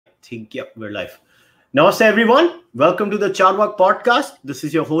think, yeah, we're live. Namaste, everyone. Welcome to the Cārvāka podcast. This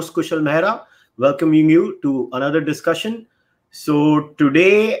is your host, Kushalmehra, welcoming you to another discussion. So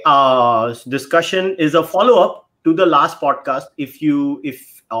today, discussion is a follow-up to the last podcast.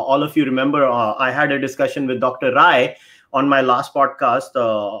 If all of you remember, I had a discussion with Dr. Rai on my last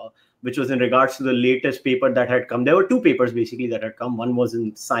podcast, which was in regards to the latest paper that had come. There were two papers basically that had come. One was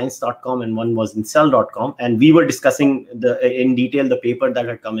in science.com and one was in cell.com. And we were discussing in detail the paper that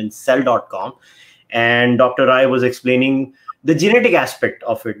had come in cell.com. And Dr. Rai was explaining the genetic aspect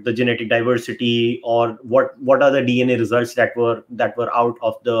of it, the genetic diversity, or what are the DNA results that were out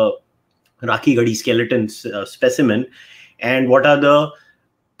of the Rakhigarhi skeleton specimen, and what are the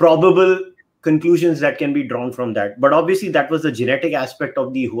probable conclusions that can be drawn from that. But obviously that was the genetic aspect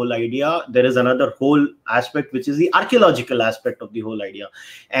of the whole idea. There is another whole aspect, which is the archaeological aspect of the whole idea.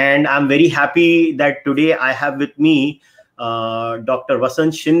 And I'm very happy that today I have with me Dr.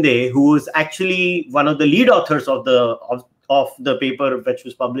 Vasant Shinde, who is actually one of the lead authors of the paper which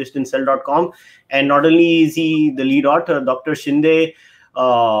was published in cell.com. And not only is he the lead author, Dr. Shinde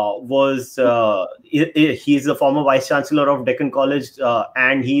he's the former vice chancellor of Deccan College,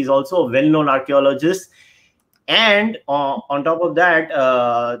 and he's also a well-known archaeologist. And on top of that,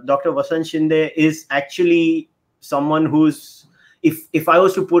 Dr. Vasant Shinde is actually someone who's, if I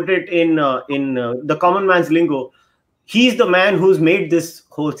was to put it in the common man's lingo, he's the man who's made this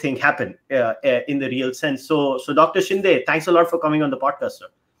whole thing happen in the real sense. So Dr. Shinde, thanks a lot for coming on the podcast, sir.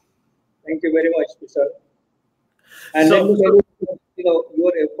 Thank you very much, Kushal. And so,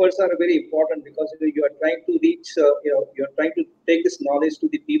 your efforts are very important because you are trying to reach, you are trying to take this knowledge to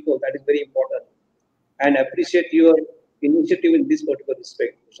the people. That is very important. And appreciate your initiative in this particular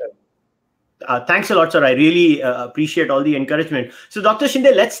respect, Kushal. Thanks a lot, sir. I really appreciate all the encouragement. So, Dr.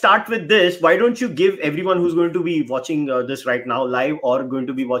 Shinde, let's start with this. Why don't you give everyone who's going to be watching this right now live or going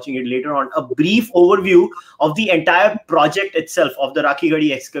to be watching it later on a brief overview of the entire project itself, of the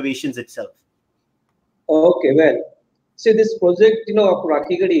Rakhigarhi excavations itself? Okay, well, see, this project, of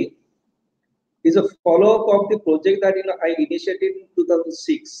Rakhigarhi is a follow-up of the project that, I initiated in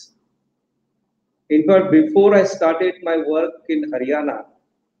 2006. In fact, before I started my work in Haryana,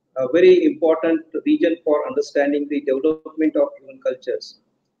 a very important region for understanding the development of human cultures,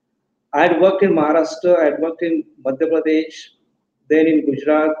 I had worked in Maharashtra, I had worked in Madhya Pradesh, then in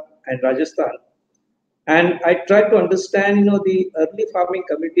Gujarat and Rajasthan. And I tried to understand, the early farming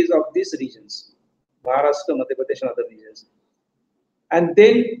communities of these regions, Maharashtra, Madhya Pradesh, and other regions. And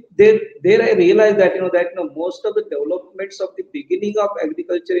then there I realized that, most of the developments of the beginning of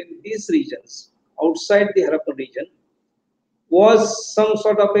agriculture in these regions, outside the Harappan region, was some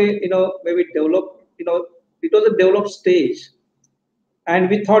sort of a, maybe developed, it was a developed stage. And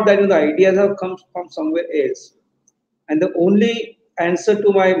we thought that the ideas have come from somewhere else. And the only answer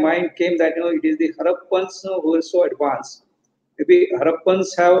to my mind came that, it is the Harappans who are so advanced. Maybe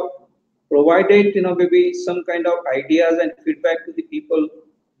Harappans have provided, maybe some kind of ideas and feedback to the people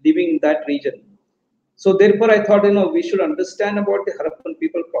living in that region. So therefore, I thought, we should understand about the Harappan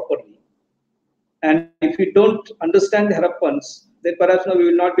people properly. And if we don't understand the Harappans, then perhaps we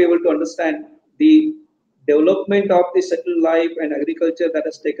will not be able to understand the development of the settled life and agriculture that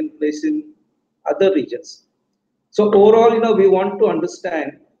has taken place in other regions. So overall, we want to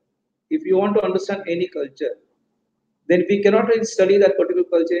understand, if you want to understand any culture, then we cannot really study that particular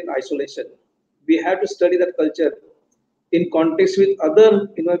culture in isolation. We have to study that culture in context with other,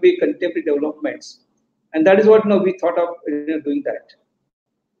 maybe contemporary developments. And that is what we thought of doing that.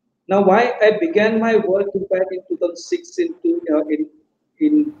 Now, why I began my work, in fact, in 2006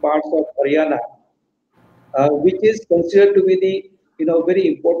 in parts of Haryana, which is considered to be the very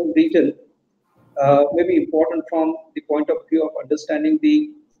important region, maybe important from the point of view of understanding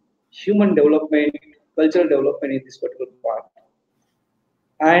the human development, cultural development in this particular part.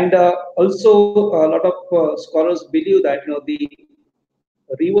 And also a lot of scholars believe that the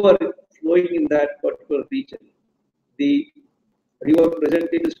river flowing in that particular region, the river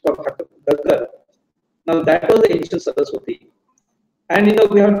presently is called Rakhigarhi. Now that was the ancient Saraswati. And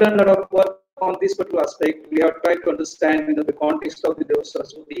we have done a lot of work on this particular aspect. We have tried to understand the context of the river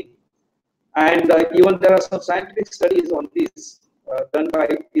Saraswati. And even there are some scientific studies on this done by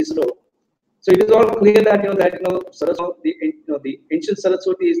ISRO. So it is all clear that Saraswati, the ancient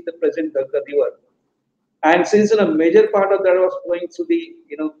Saraswati is the present Rakhigarhi river, and since a major part of that was flowing through the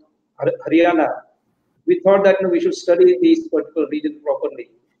Haryana, we thought that we should study this particular region properly.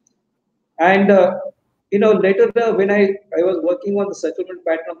 And later when I was working on the settlement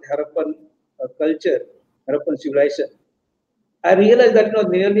pattern of the Harappan culture, Harappan civilization, I realized that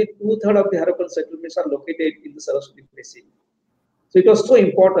nearly 2/3 of the Harappan settlements are located in the Saraswati basin. So it was so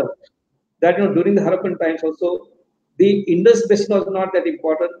important that during the Harappan times also, the Indus basin was not that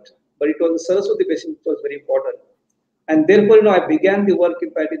important, but it was the Saraswati basin which was very important. And therefore, I began the work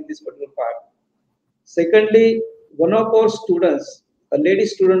in fact in this particular part. Secondly, one of our students, a lady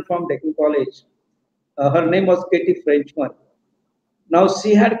student from Deccan College, her name was Katie Frenchman. Now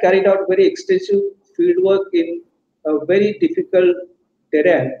she had carried out very extensive fieldwork in a very difficult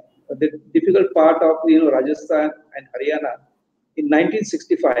terrain, the difficult part of Rajasthan and Haryana in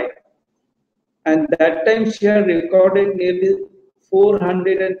 1965. And that time she had recorded nearly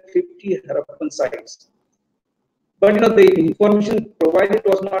 450 Harappan sites. But the information provided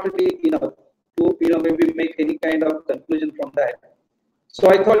was not really enough to maybe make any kind of conclusion from that. So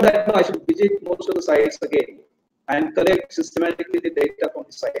I thought that I should visit most of the sites again and collect systematically the data from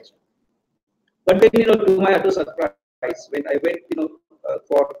the sites. But then to my utter surprise, when I went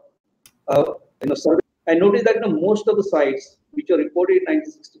for survey, I noticed that most of the sites which were reported in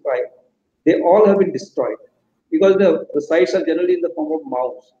 1965, they all have been destroyed because the sites are generally in the form of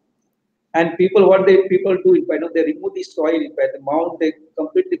mounds. And what people do, they remove the soil, the mound, they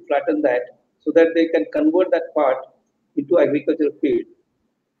completely flatten that so that they can convert that part into agricultural field.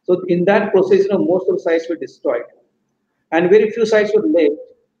 So in that process, most of the sites were destroyed, and very few sites were left.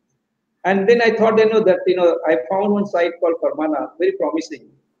 And then I thought, that I found one site called Parmana, very promising.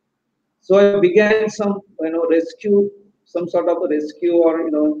 So I began some, some sort of a rescue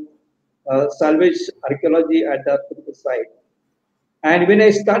or salvage archaeology at that particular site. And when I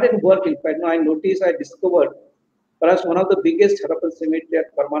started work, in fact, I noticed I discovered perhaps one of the biggest Harappan cemetery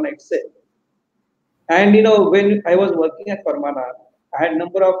at Parmana itself. And when I was working at Parmana, I had a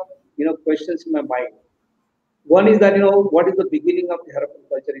number of questions in my mind. One is that what is the beginning of the Harappan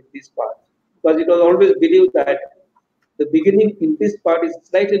culture in this part? Because it was always believed that the beginning in this part is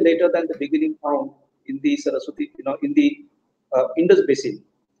slightly later than the beginning found in the Saraswati, in the Indus basin.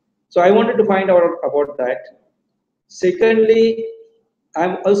 So I wanted to find out about that. Secondly,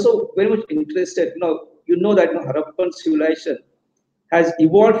 I'm also very much interested. You know that Harappan civilization has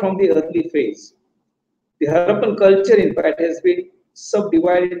evolved from the early phase. The Harappan culture, in fact, has been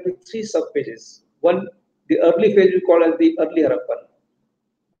subdivided into 3 subphases. One, the early phase we call as the early Harappan.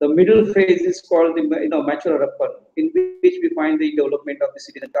 The middle phase is called the mature Harappan, in which we find the development of the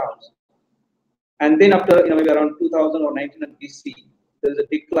cities and towns. And then after maybe around 2000 or 1900 BC, there is a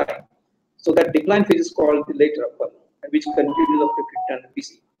decline. So that decline phase is called the late Harappan, which continues up to 1500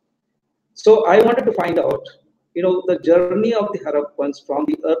 BC. So I wanted to find out, the journey of the Harappans from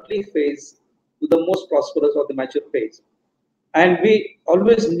the early phase to the most prosperous or the mature phase. And we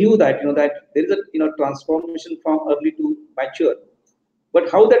always knew that, that there is a transformation from early to mature. But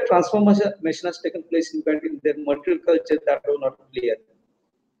how that transformation has taken place in their material culture, that was not clear.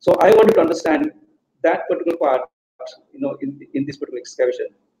 So I wanted to understand that particular part, in this particular excavation.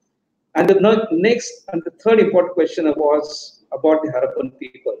 And the next and the third important question was about the Harappan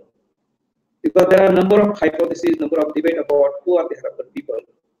people. Because there are a number of hypotheses, number of debate about who are the Harappan people.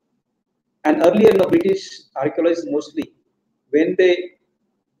 And earlier, British archaeologists mostly, when they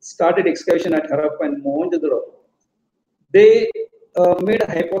started excavation at Harappa and Mohenjo-daro, they made a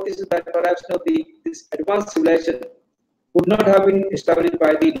hypothesis that perhaps this advanced civilization would not have been established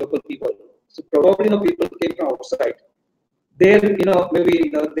by the local people. So probably people came from outside. Maybe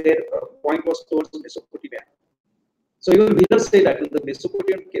their point was towards Mesopotamia. So even Wheeler say that the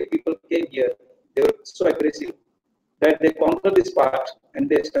Mesopotamian people came here, they were so aggressive that they conquered this part and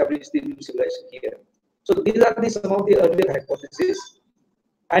they established the new civilization here. So these are some of the earlier hypotheses.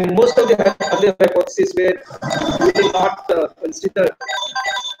 And most of the earlier hypotheses were really not considered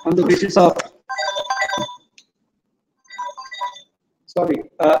on the basis of,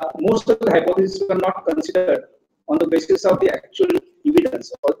 most of the hypotheses were not considered on the basis of the actual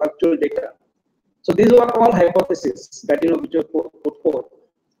evidence or actual data. So these were all hypotheses that which were put forth.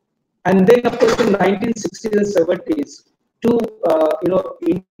 And then, of course, in 1960s and 70s, 2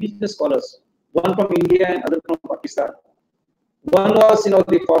 indigenous scholars, one from India and other from Pakistan. One was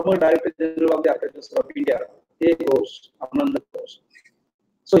the former Director General of the Archaeological of India, A. Ghosh, Ananda Ghosh.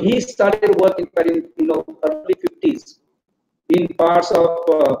 So he started work in early 50s in parts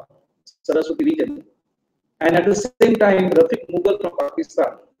of Saraswati region. And at the same time, Rafiq Mughal from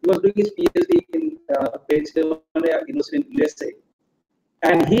Pakistan, he was doing his PhD in Pennsylvania University in USA.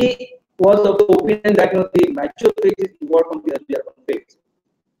 And he was of the opinion that the mature phase is evolved from the earlier phase.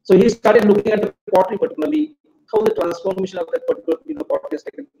 So he started looking at the pottery, particularly how the transformation of that particular pottery has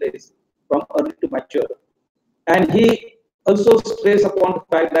taken place from early to mature. And he also stressed upon the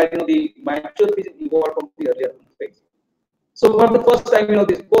fact that the mature phase evolved from the earlier phase. So for the first time,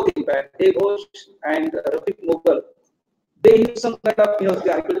 both in fact, A. Ghosh and Rafiq Mughal, they used some kind of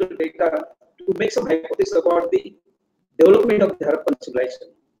the archaeological data to make some hypothesis about the development of the Harappan civilization.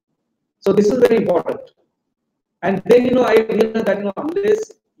 So this is very important. And then I realized that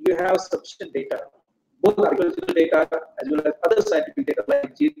unless you have sufficient data, both archaeological data as well as other scientific data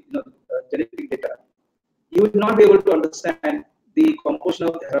like genetic data, you would not be able to understand the composition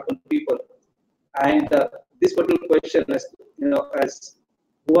of the Harappan people. And this particular question, as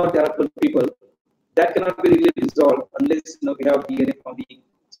who are the Harappan people, that cannot be really resolved unless we have DNA from the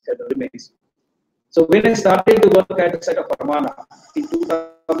skeletal remains. So when I started to work at the site of Farmana in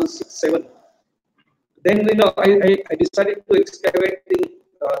 2006-07, then I decided to excavate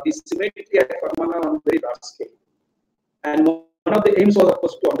the symmetry at Farmana on a very large scale. And one of the aims was, of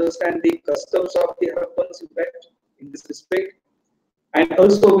course, to understand the customs of the Harappans in this respect, and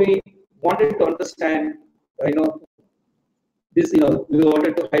also we wanted to understand, this, we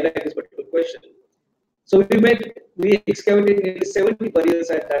wanted to highlight this particular question. So we excavated nearly 70 burials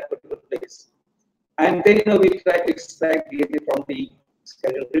at that particular place, and then we tried to extract DNA from the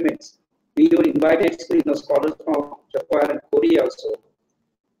skeletal remains. We even invited scholars from Japan and Korea also,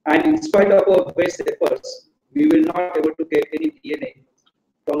 and in spite of our best efforts, we were not able to get any DNA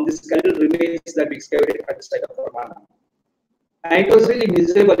from the skeletal remains that we excavated at the site of Cārvāka. And it was really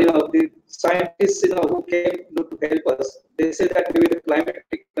miserable. The scientists who came to help us, they said that maybe the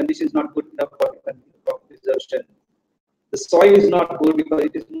climatic condition is not good enough for preservation. The soil is not good because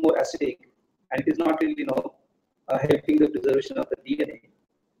it is more acidic, and it is not really helping the preservation of the DNA.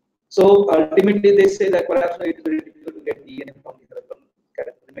 So ultimately, they say that perhaps it is very difficult to get DNA from the Harappan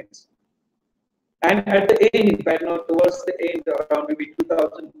remains. And at the end, in fact, towards the end, around maybe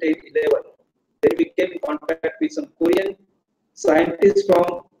 2010-11, then we came in contact with some Korean scientists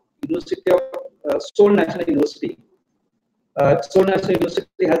from University of Seoul National University. Seoul National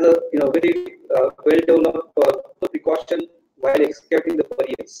University has a very well-developed precaution while excavating the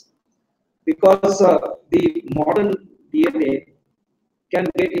burials, because the modern DNA can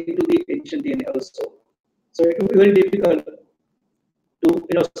get into the ancient DNA also. So it will be very difficult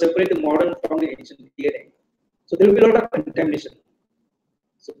to separate the modern from the ancient DNA. So there will be a lot of contamination.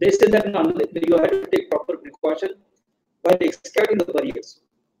 So they said that you have to take proper precaution while excavating the burials.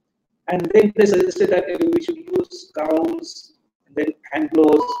 And then they suggested that we should use gowns and then hand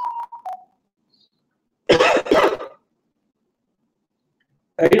gloves,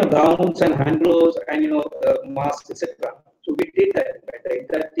 gowns and hand gloves and masks, etc. So we did that. The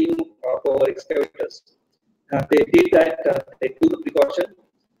entire team of our excavators, they did that. They took the precaution,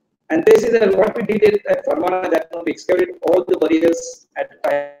 and they say that what we did at Farmana, that we excavated all the burials at the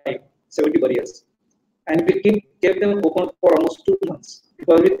time, 70 burials, and we kept them open for almost 2 months,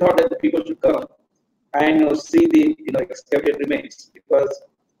 because we thought that the people should come and see the excavated remains, because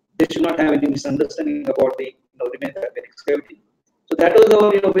they should not have any misunderstanding about the remains that were excavated. So that was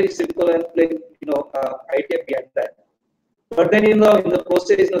our very simple and plain idea behind that. But then in the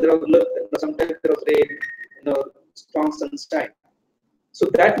process, there was sometimes there was rain, strong sunshine, so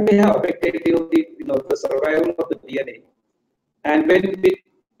that may have affected the survival of the DNA. And when we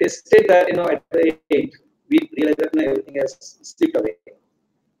tested that at the end, we realized that everything has slipped away.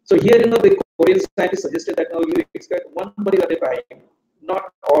 So here the Korean scientists suggested that you excavate one burial at a time,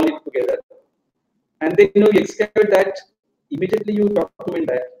 not all it together. And then you excavate that, immediately you document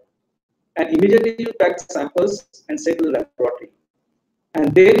that, and immediately you pack samples and send to the laboratory.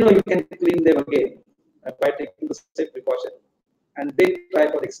 And then you can clean them again by taking the same precaution, and then try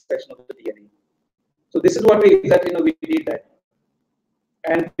for the extraction of the DNA. So this is what we exactly we did that.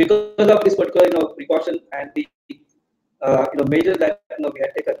 And because of this particular precaution and the measure that we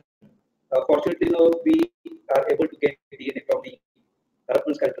had taken, fortunately we are able to get DNA from the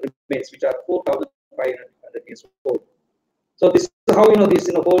Harappan skeletal remains, which are 4,500 years old. So this is how this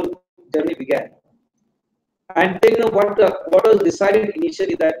whole journey began. And then what was decided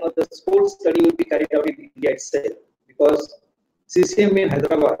initially, that the sports study would be carried out in India itself, because CCM in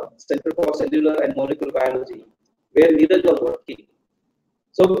Hyderabad, Center for Cellular and Molecular Biology, where Neeraj was working.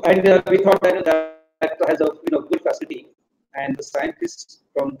 So and we thought that that has a good facility, and the scientists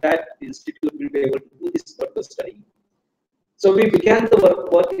from that institute will be able to do this particular study. So we began the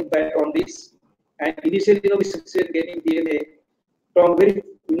work in fact on this, and initially we succeeded getting DNA from a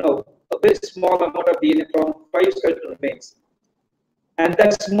very small amount of DNA from 5 skeletal remains, and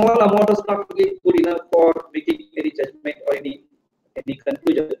that small amount was not really good enough for making any judgment or any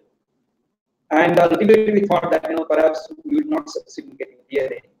conclusion. And ultimately we thought that perhaps we would not succeed in getting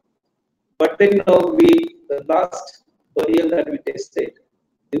DNA. But then the last burial that we tested,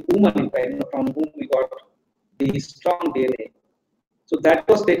 the woman in fact from whom we got the strong DNA. So that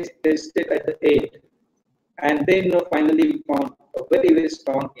was tested at the end, And then finally we found a very, very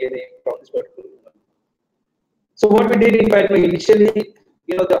strong DNA from this particular woman. So what we did, in fact, initially,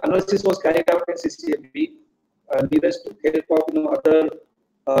 the analysis was carried out in CCFB, nearest to help of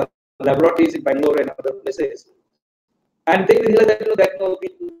other laboratories in Bangalore and other places. And then we realized that we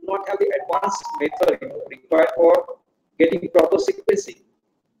do not have the advanced method required for getting proper sequencing.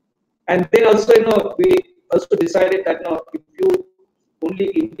 And then also we also decided that if you only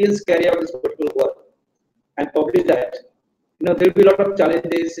Indians carry out this particular work and publish that, there will be a lot of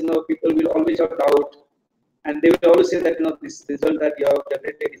challenges. People will always have doubt, and they will always say that this result that you have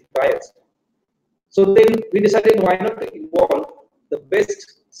generated is biased. So then we decided, why not involve the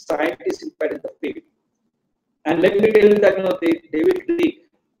best scientists in the field. And let me tell you that David Drake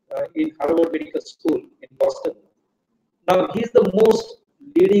in Harvard Medical School in Boston. Now he's the most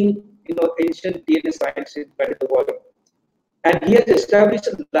leading ancient DNA scientist in the world, and he has established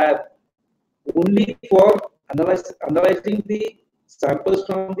a lab only for analyzing the samples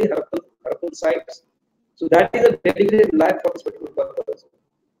from the Harappan sites. So that is a dedicated lab for this particular purpose.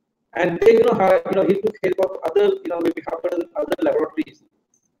 And then he took help of other maybe half a dozen other laboratories,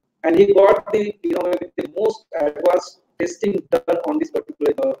 and he got the the most advanced testing done on this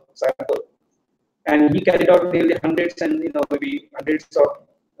particular sample. And he carried out nearly hundreds and maybe hundreds of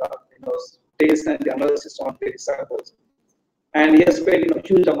tests and the analysis on these samples. And he has spent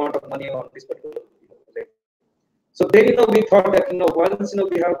huge amount of money on this particular project. So then we thought that once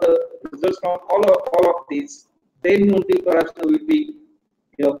we have the results from all of these, then only perhaps we will be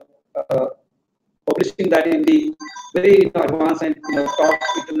publishing that in the very advanced and top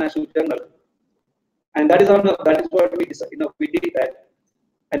international journal. And that is what we decided. We did that.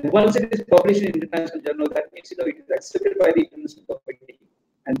 And once it is published in international journal, that means it is accepted by the international community.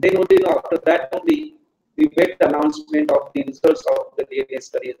 And then only after that only we made the announcement of the results of the DNA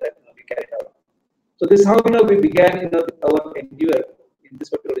studies that we carried out. So this is how we began our endeavor in this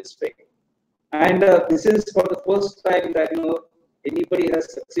particular respect. And this is for the first time that anybody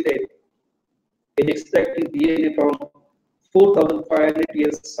has succeeded in extracting DNA from 4,500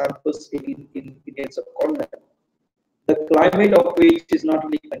 years samples in Indian subcontinent. The climate of which is not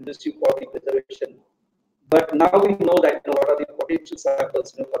really conducive for the preservation, but now we know that what are the potential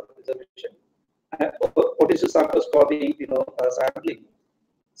samples for the preservation, potential samples for the sampling.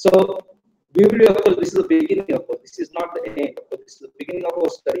 So we will, of course, this is the beginning. Of course, this is not the end. Of course, this is the beginning of our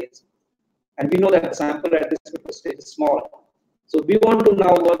studies, and we know that the sample at this stage is small. So we want to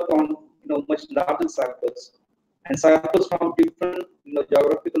now work on much larger samples, and samples from different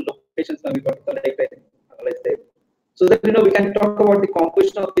geographical locations that we want to collect and analyze them. So that we can talk about the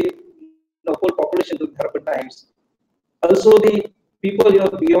composition of the whole population during Harappan times. Also the people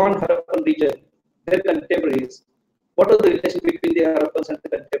beyond Harappan region, their contemporaries. What are the relation between the Harappans and the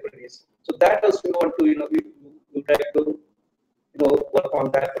contemporaries? So that also we want to we try to work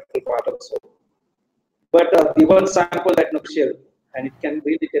on that particular part also. But the one sample that share, and it can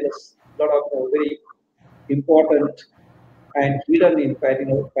really tell us a lot of very important and hidden in fact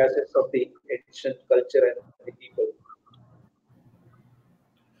facets of the ancient culture and the people.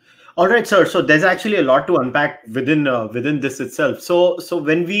 All right, sir. So there's actually a lot to unpack within this itself. So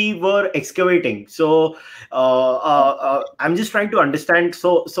when we were excavating, I'm just trying to understand.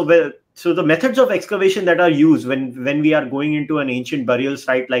 So the methods of excavation that are used when we are going into an ancient burial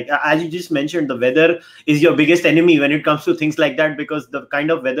site, like as you just mentioned, the weather is your biggest enemy when it comes to things like that, because the kind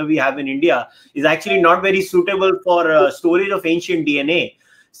of weather we have in India is actually not very suitable for storage of ancient DNA.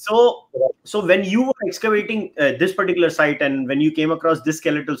 So when you were excavating this particular site and when you came across this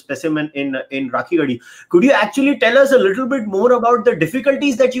skeletal specimen in Rakhigarhi, could you actually tell us a little bit more about the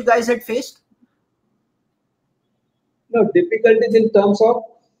difficulties that you guys had faced? No, difficulties in terms of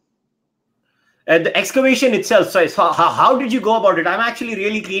the excavation itself. So how did you go about it? I'm actually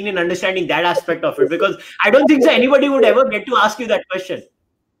really keen in understanding that aspect of it, because I don't think that anybody would ever get to ask you that question.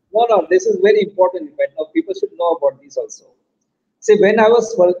 No, this is very important. Now people should know about this also. See, when I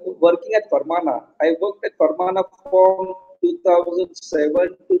was working at Farmana, I worked at Farmana from 2007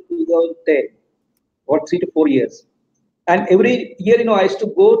 to 2010, or 3 to 4 years. And every year, I used to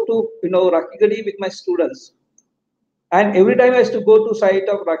go to, Rakhigarhi with my students. And every time I used to go to site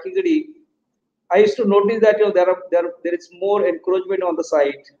of Rakhigarhi, I used to notice that there is more encroachment on the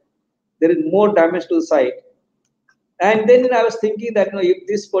site. There is more damage to the site. And then I was thinking that if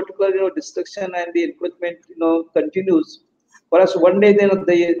this particular destruction and the encroachment continues, perhaps one day then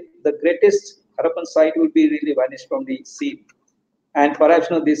the greatest Harappan site will be really vanished from the scene, and perhaps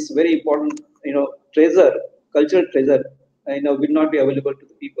this very important treasure, cultural treasure, will not be available to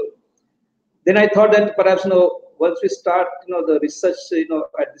the people. Then I thought that perhaps once we start the research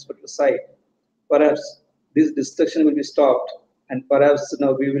at this particular site, perhaps this destruction will be stopped, and perhaps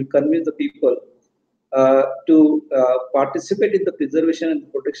we will convince the people to participate in the preservation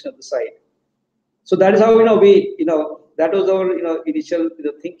and protection of the site. So that is how that was our initial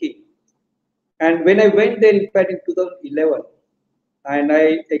thinking. And when I went there, in fact, in 2011, and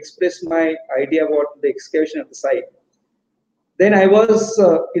I expressed my idea about the excavation of the site, then I was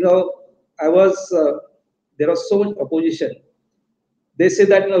there was so much opposition. They said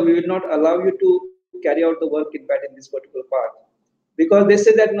that we will not allow you to carry out the work, in fact, in this particular part, because they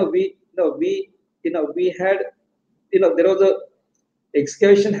said that we had there was a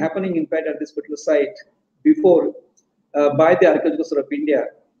excavation happening, in fact, at this particular site before by the Archaeological Survey of India,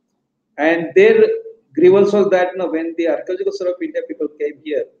 and their grievance was that when the Archaeological Survey of India people came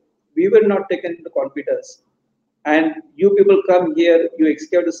here, we were not taken into confidence, and you people come here, you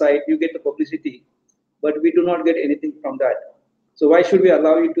excavate the site, you get the publicity, but we do not get anything from that. So why should we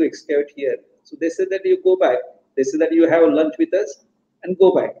allow you to excavate here? So they said that you go back. They said that you have a lunch with us and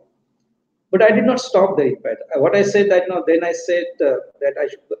go back. But I did not stop there, in fact. What I said that then I said that I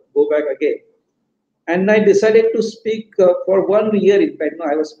should go back again. And I decided to speak for 1 year, in fact.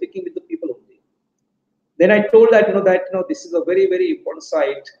 I was speaking with the people only. Then I told that, this is a very, very important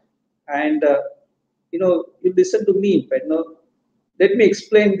site. And, you listen to me, in fact. Let me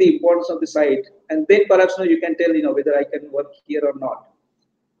explain the importance of the site. And then perhaps you can tell, whether I can work here or not.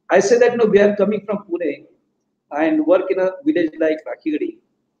 I said that, we are coming from Pune and work in a village like Rakhigarhi.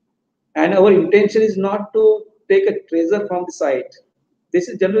 And our intention is not to take a treasure from the site. This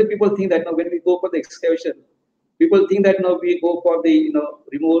is generally people think that when we go for the excavation, people think that we go for the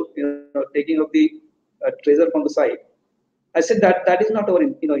taking of the treasure from the site. I said that is not our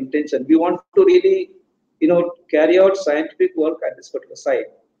intention. We want to really carry out scientific work at this particular site.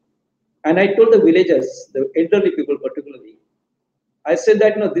 And I told the villagers, the elderly people particularly, I said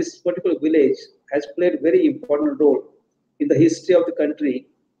that this particular village has played a very important role in the history of the country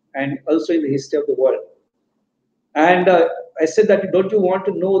and also in the history of the world. And I said that, don't you want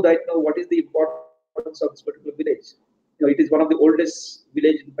to know that what is the importance of this particular village? It is one of the oldest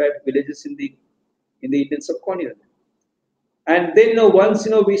villages in the Indian subcontinent. And then once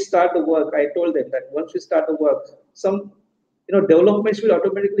we start the work, I told them that once we start the work, some developments will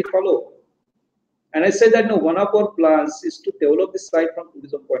automatically follow. And I said that one of our plans is to develop the site from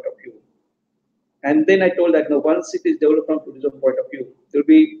tourism point of view. And then I told that once it is developed from tourism point of view, there will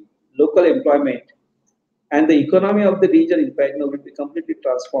be local employment, and the economy of the region, in fact, will be completely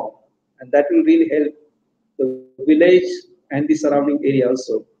transformed, and that will really help the village and the surrounding area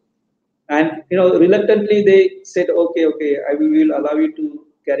also. And reluctantly they said, okay, we will allow you to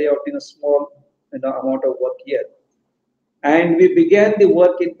carry out in a small amount of work here. And we began the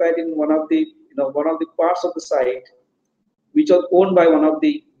work, in fact, in one of the parts of the site, which was owned by one of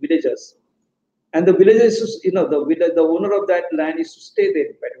the villagers. And the villagers, the owner of that land used to stay there.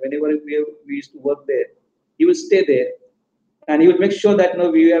 In fact, whenever we used to work there, he will stay there, and he will make sure that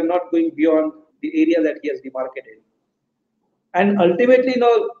we are not going beyond the area that he has demarcated. And ultimately,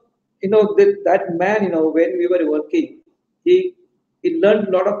 that man, when we were working, he learned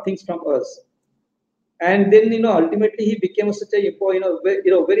a lot of things from us. And then, ultimately, he became such a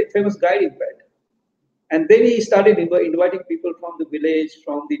very famous guide, in fact. And then he started inviting people from the village,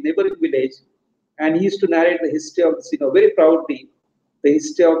 from the neighboring village, and he used to narrate the history of this, very proudly, the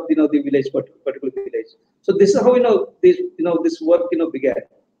history of the village, particular village. So this is how this work began.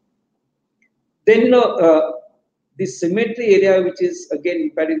 Then the cemetery area, which is again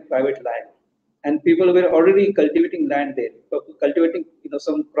in fact in private land, and people were already cultivating land there, cultivating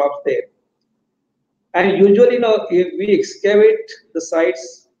some crops there. And usually, if we excavate the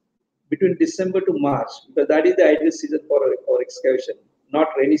sites between December to March, because that is the ideal season for excavation, not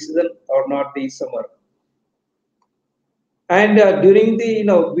rainy season or not the summer. And during the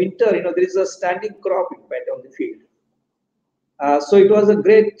winter, there is a standing crop, in fact, on the field. So it was a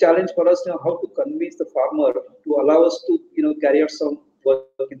great challenge for us, how to convince the farmer to allow us to carry out some work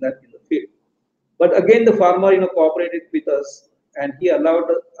in the field. But again, the farmer cooperated with us, and he allowed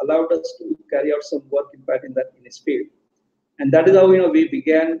us to carry out some work, in fact, in his field. And that is how we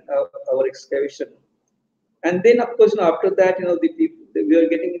began our excavation. And then, of course, after that, we were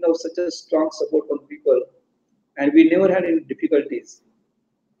getting such a strong support from people, and we never had any difficulties.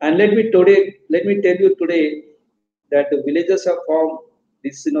 And let me tell you today that the villagers have formed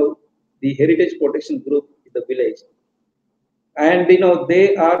this, the heritage protection group in the village, and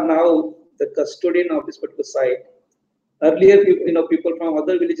they are now the custodian of this particular site. Earlier, people from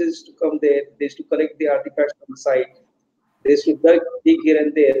other villages used to come there. They used to collect the artifacts from the site. They used to dig here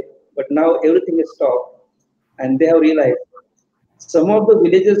and there, but now everything is stopped, and they have realized. Some of the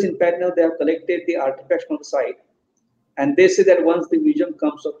villagers, in fact, now they have collected the artifacts from the site, and they say that once the museum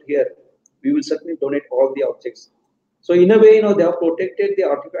comes up here, we will certainly donate all the objects. So in a way, they have protected the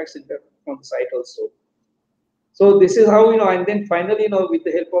artifacts in fact, from the site also. So this is how, and then finally, with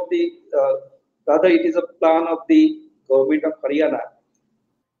the help of the, rather it is a plan of the government of Haryana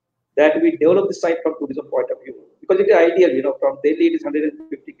that we develop the site from tourism point of view. Because it is ideal, from Delhi it is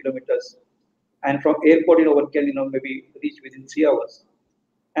 150 kilometers. And from airport, one can, maybe reach within 3 hours.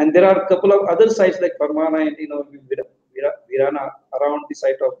 And there are a couple of other sites like Parmana and, Virana around the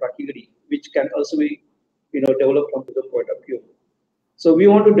site of Rakhigarhi, which can also be, developed from tourism point of view. So we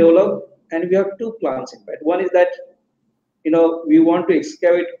want to develop, and we have two plans in fact. One is that, we want to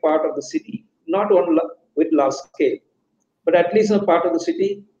excavate part of the city, not on with large scale, but at least a part of the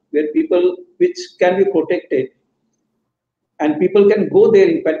city where people, which can be protected, and people can go there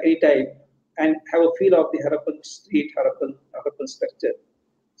in fact anytime and have a feel of the Harappan street, Harappan structure.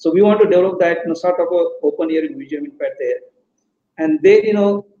 So we want to develop that, sort of a open air museum in fact there. And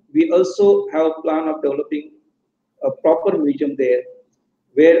then, we also have a plan of developing a proper museum there,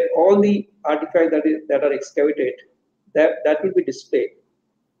 where all the artifacts that are excavated, that will be displayed.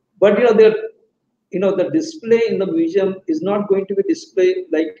 But the display in the museum is not going to be displayed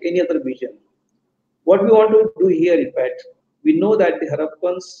like any other museum. What we want to do here, in fact, we know that the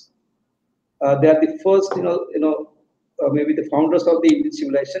Harappans, they are the first, maybe the founders of the Indian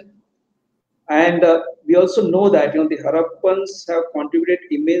civilization. And we also know that, the Harappans have contributed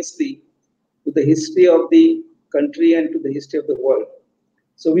immensely to the history of the country and to the history of the world.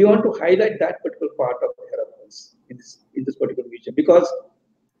 So we want to highlight that particular part of the Harappans in this particular museum, because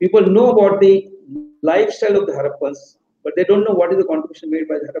people know about the lifestyle of the Harappans, but they don't know what is the contribution made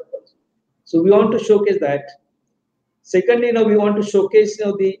by the Harappans. So we want to showcase that. Secondly, we want to showcase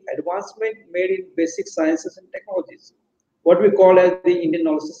the advancement made in basic sciences and technologies, what we call as the Indian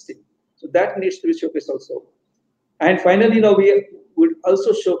knowledge system. So that needs to be showcased also. And finally, we would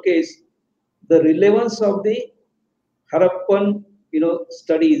also showcase the relevance of the Harappan,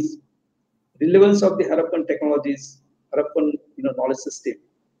 studies, relevance of the Harappan technologies, Harappan, knowledge system,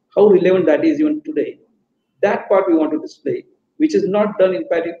 how relevant that is even today. That part we want to display, which is not done in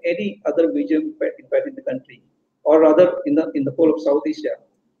fact in any other museum in fact in the country, or rather in the whole of South Asia.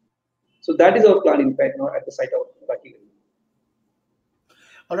 So that is our plan in fact now at the site of Rakhigarhi.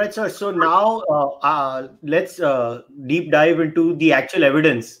 All right, sir. So now let's deep dive into the actual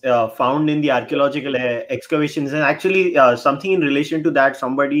evidence found in the archaeological excavations. And actually, something in relation to that,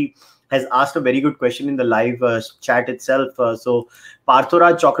 somebody has asked a very good question in the live chat itself. So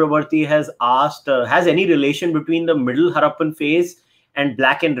Parthuraj Chakrabarti has asked, has any relation between the middle Harappan phase and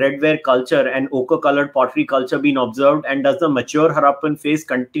black and red ware culture and ochre colored pottery culture been observed, and does the mature Harappan phase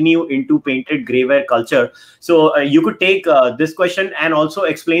continue into painted grey ware culture? So you could take this question and also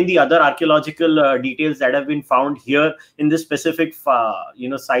explain the other archaeological details that have been found here in this specific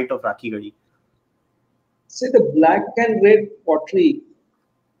site of Rakhigarhi. See, the black and red pottery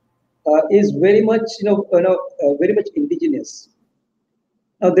is very much very much indigenous.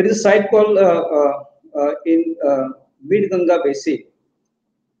 Now there is a site called in Mid Ganga Basin.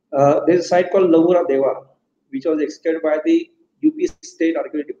 There is a site called Lavura Deva, which was excavated by the UP State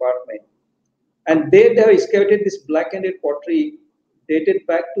Archaeology Department. And they have excavated this black and red pottery dated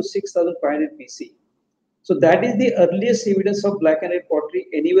back to 6500 BC. So that is the earliest evidence of black and red pottery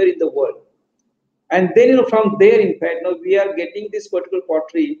anywhere in the world. And then from there, in fact, we are getting this particular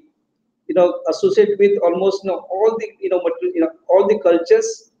pottery, associated with almost all the material, all the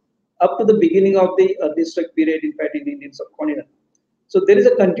cultures up to the beginning of the historic period, in fact, in the Indian subcontinent. So there is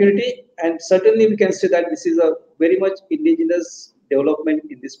a continuity, and certainly we can say that this is a very much indigenous development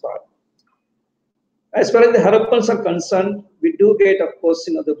in this part. As far as the Harappans are concerned, we do get, of course,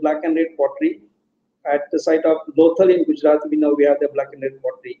 the black and red pottery at the site of Lothal in Gujarat. We have the black and red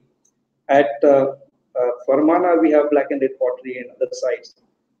pottery. At Farmana, we have black and red pottery and other sites.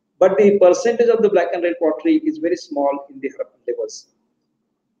 But the percentage of the black and red pottery is very small in the Harappan levels.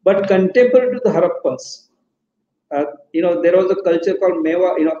 But contemporary to the Harappans, there was a culture called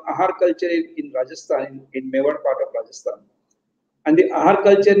Mewa, Ahar culture in Rajasthan, in Mewar part of Rajasthan. And the Ahar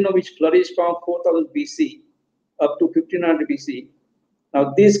culture, which flourished from 4000 BC up to 1500 BC.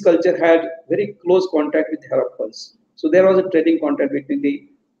 Now, this culture had very close contact with Harappans. So there was a trading contact between the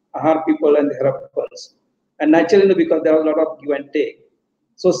Ahar people and the Harappans. And naturally, because there was a lot of give and take.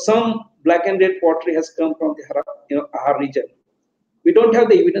 So some black and red pottery has come from the Ahar region. We don't have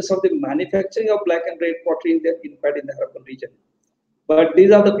the evidence of the manufacturing of black and red pottery in the Harappan region. But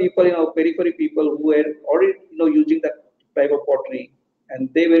these are the people, periphery people who were already, using that type of pottery, and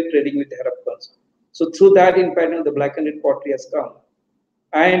they were trading with the Harappans. So through that, in fact, the black and red pottery has come.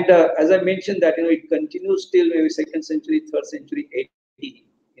 And as I mentioned that, it continues till maybe 2nd century, 3rd century AD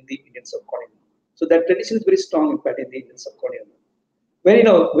in the Indian subcontinent. So that tradition is very strong, in fact, in the Indian subcontinent.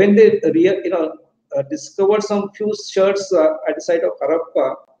 When they discovered some few shards at the site of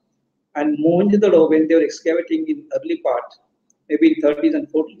Harappa and Mohenjo-daro, when they were excavating in early part, maybe in 30s and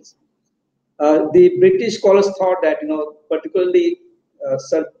 40s, the British scholars thought that, particularly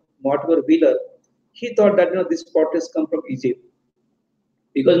Sir Mortimer Wheeler, he thought that, this pottery has come from Egypt,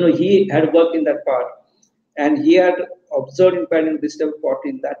 because he had worked in that part and he had observed, in fact, this type of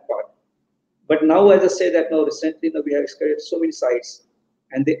pottery in that part. But now, as I say that, recently, we have excavated so many sites,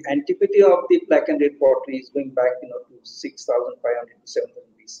 and the antiquity of the black and red pottery is going back, to 6,500 to 7,000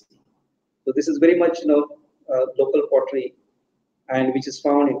 BC. So this is very much, local pottery, and which is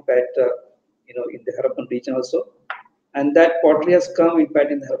found, in fact, in the Harappan region also. And that pottery has come, in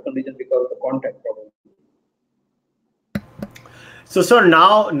fact, in the Harappan region because of the contact problem. So, sir,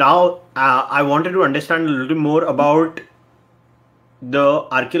 now I wanted to understand a little more about the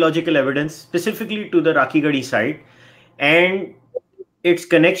archaeological evidence, specifically to the Rakhigarhi site, and its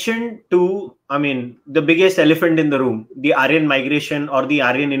connection to, the biggest elephant in the room, the Aryan migration or the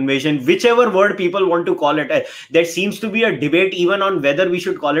Aryan invasion, whichever word people want to call it. There seems to be a debate even on whether we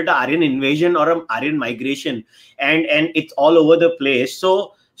should call it an Aryan invasion or an Aryan migration, and it's all over the place.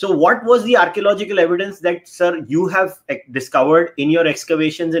 So what was the archaeological evidence that, sir, you have discovered in your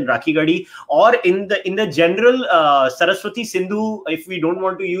excavations in Rakhigarhi, or in the general Saraswati Sindhu? If we don't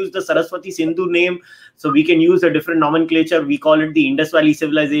want to use the Saraswati Sindhu name, so we can use a different nomenclature. We call it the Indus Valley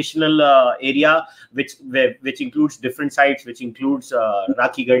civilizational area, which includes different sites, which includes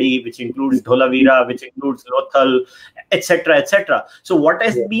Rakhigarhi, which includes Dholavira, which includes Lothal, etc., etc. So what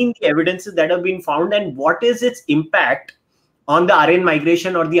has been the evidences that have been found, and what is its impact on the Aryan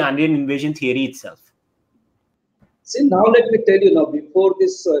migration or the Aryan invasion theory itself? See, now let me tell you, before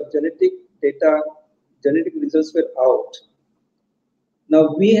this genetic results were out,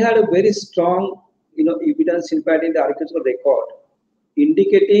 now we had a very strong, evidence, in fact, in the archaeological record,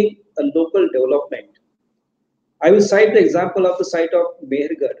 indicating a local development. I will cite the example of the site of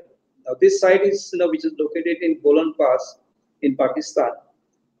Mehergarh. Now, this site is, which is located in Bolan Pass in Pakistan,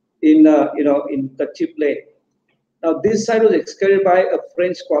 in Kutchi Plain. Now, this site was excavated by a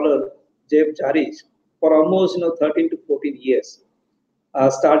French scholar, J.F. Jarij, for almost 13 to 14 years.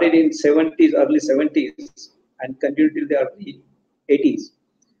 Started in early 70s, and continued till the early 80s.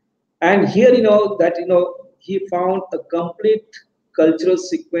 And here, he found a complete cultural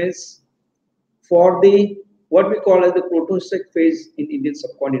sequence for what we call as the protohistoric phase in Indian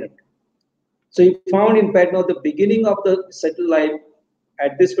subcontinent. So he found, in fact, the beginning of the settled life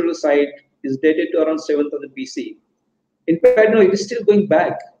at this particular site is dated to around 7,000 BC. In fact, it is still going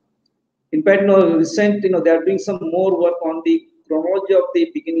back. In fact, recent, they are doing some more work on the chronology of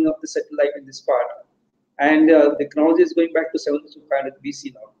the beginning of the settled life in this part, and the chronology is going back to 7,500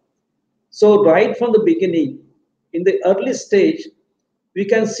 BC now. So right from the beginning, in the early stage, we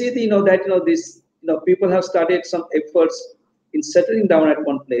can see people have started some efforts in settling down at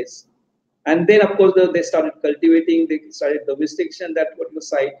one place, and then of course they started cultivating, they started domestication that particular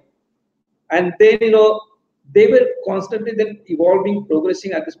site, and then they were constantly then evolving,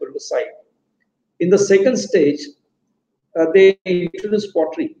 progressing at this particular site. In the second stage, they introduced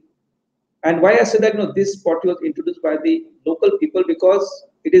pottery. And why I say that, this pottery was introduced by the local people, because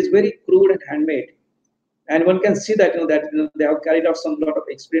it is very crude and handmade. And one can see that, they have carried out some lot of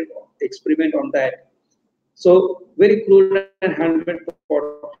experiment on that. So very crude and handmade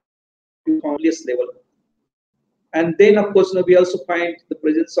pottery on this level. And then, of course, we also find the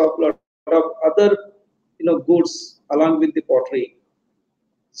presence of a lot of other goods along with the pottery.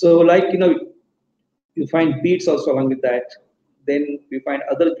 So like, you find beads also along with that. Then we find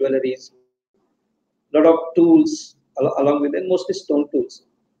other jewelries, a lot of tools along with them, mostly stone tools.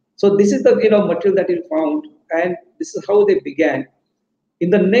 So this is the material that we found, and this is how they began. In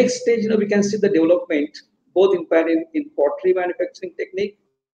the next stage, we can see the development both in pottery manufacturing technique,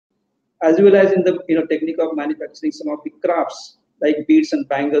 as well as in the technique of manufacturing some of the crafts like beads and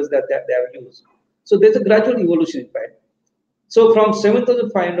bangles that they have used. So there's a gradual evolution, in fact. So from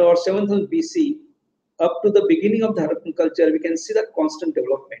 7,500 or 7,000 BC up to the beginning of the Harappan culture, we can see that constant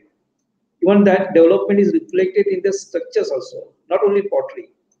development. Even that development is reflected in the structures also, not only pottery.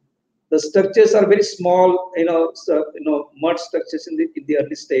 The structures are very small, mud structures in the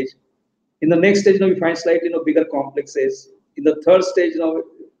early stage. In the next stage, we find slightly bigger complexes. In the third stage,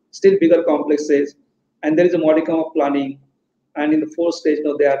 still bigger complexes, and there is a modicum of planning. And in the fourth stage,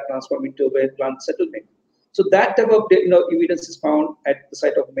 they are transformed into a plant settlement. So that type of evidence is found at the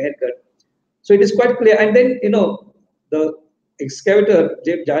site of Mehergarh. So it is quite clear. And then, the excavator,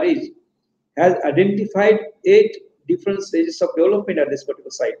 Jeff Jarij, has identified 8 different stages of development at this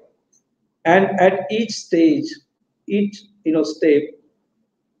particular site. And at each stage, each step,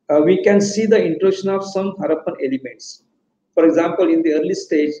 we can see the introduction of some Harappan elements. For example, in the early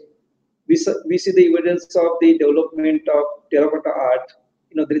stage, we see the evidence of the development of terracotta art.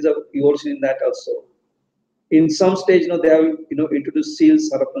 There is a evolution in that also. In some stage, they have introduced seals,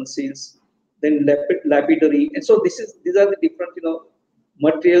 Harappan seals, then lapidary, and so these are the different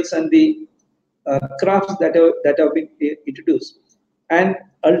materials and the crafts that have been introduced. And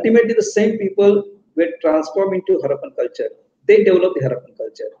ultimately, the same people were transformed into Harappan culture. They developed the Harappan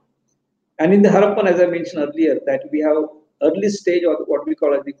culture. And in the Harappan, as I mentioned earlier, that we have early stage, or what we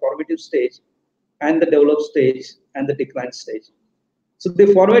call as the formative stage, and the developed stage, and the decline stage. So the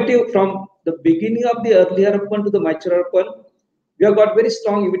formative, from the beginning of the early Harappan to the mature Harappan, we have got very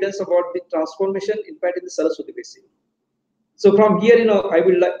strong evidence about the transformation, in fact, in the Saraswati Basin. So from here, I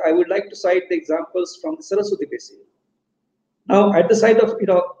would like to cite the examples from the Saraswati Basin. Now, at the site of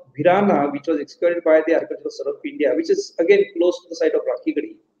Virana, which was excavated by the Archaeological Survey of India, which is again close to the site of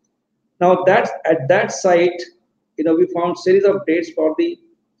Rakhigarhi. Now, at that site, we found series of dates from the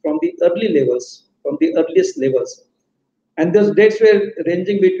early levels, from the earliest levels, and those dates were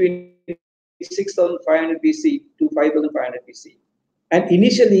ranging between 6,500 BC to 5,500 BC. And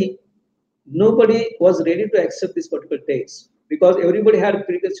initially, nobody was ready to accept these particular dates, because everybody had a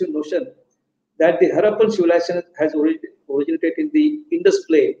preconceived notion that the Harappan civilization has originated in the Indus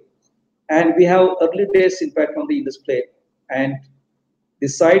Plain, and we have early dates, in fact, from the Indus Plain, and the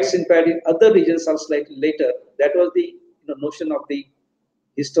sites, in fact, in other regions are slightly later. That was the notion of the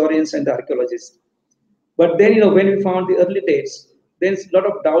historians and the archaeologists. But then, when we found the early dates, then a lot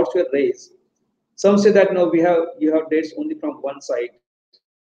of doubts were raised. Some say that no, you have dates only from one site.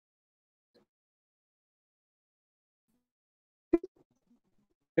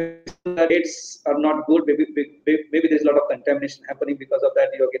 Dates are not good. Maybe there's a lot of contamination happening, because of that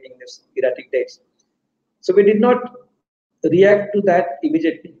you are getting this erratic dates. So we did not react to that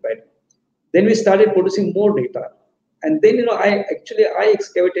immediately. But then we started producing more data, and then I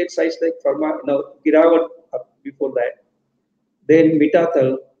excavated sites like Girawat before that, then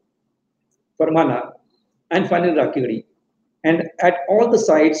Mitatal, Farmana, and finally Rakhigarhi. And at all the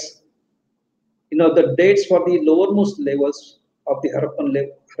sites, the dates for the lowermost levels of the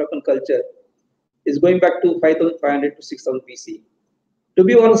Harappan culture is going back to 5,500 to 6,000 BC. To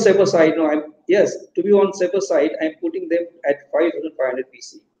be on the safer side, to be on the safer side, I'm putting them at 5,500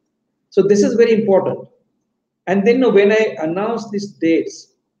 BC. So this is very important. And then when I announced these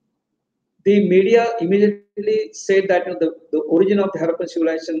dates, the media immediately said that the origin of the Harappan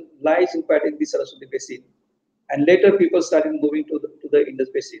civilization lies, in fact, in the Saraswati Basin. And later people started moving to the Indus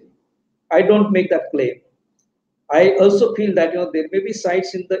Basin. I don't make that claim. I also feel that there may be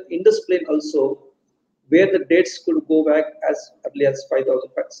sites in the Indus Plain also where the dates could go back as early as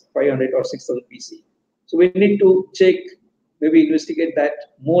 5,500 or 6,000 BC. So we need to check, maybe investigate that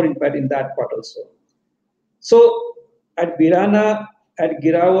more, in fact, in that part also. So at Virana, at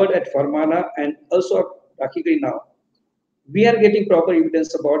Girawat, at Farmana, and also at Rakhigarhi now, we are getting proper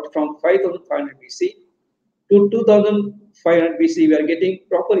evidence about from 5,500 BC to 2,500 BC. We are getting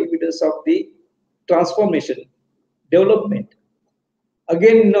proper evidence of the transformation, development.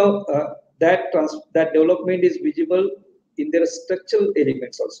 Again, that development is visible in their structural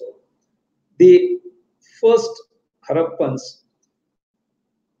elements also. The first Harappans,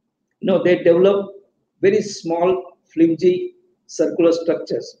 they developed very small, flimsy, circular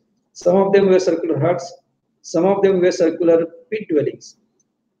structures. Some of them were circular huts, some of them were circular pit dwellings.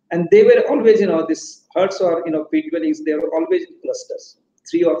 And they were always, these huts or, pit dwellings, they were always in clusters,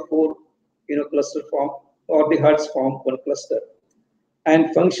 3 or 4, cluster form, or the huts form one cluster.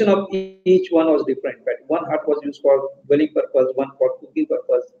 And function of each one was different. But one hut was used for dwelling purpose, one for cooking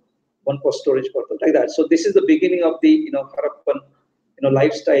purpose, one for storage purpose, like that. So this is the beginning of the, Harappan,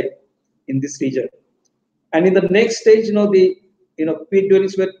 lifestyle in this region. And in the next stage, the pit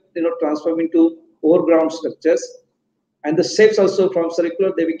dwellings were transformed into overground structures, and the shapes also from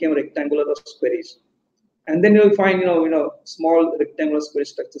circular they became rectangular or squarish. And then you will find small rectangular square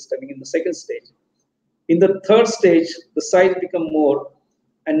structures coming in the second stage. In the third stage, the size become more,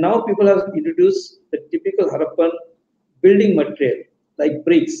 and now people have introduced the typical Harappan building material like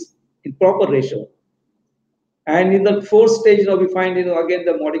bricks in proper ratio. And in the fourth stage, we find again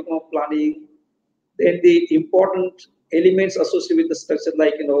the modicum of planning. Then the important elements associated with the structure,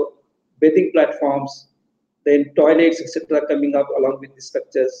 like bathing platforms, then toilets, etc., coming up along with the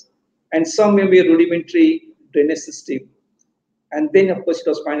structures, and some may be rudimentary drainage system. and then of course it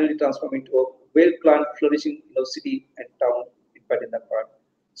was finally transformed into a well-planned, flourishing city and town in that part.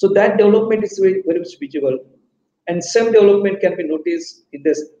 So that development is very, very much visible, and some development can be noticed in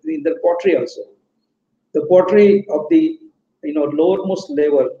the pottery also. The pottery of the lowermost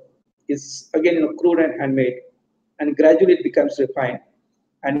level is again crude and handmade, and gradually it becomes refined.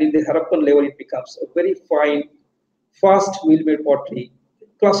 And in the Harappan level, it becomes a very fine, fast wheel-made pottery,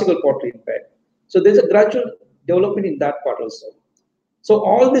 classical pottery in fact. So there's a gradual development in that part also. So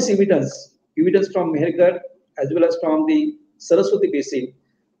all this evidence from Mehergarh as well as from the Saraswati Basin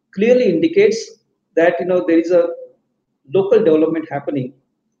clearly indicates that there is a local development happening,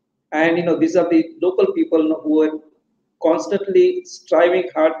 and these are the local people who are constantly striving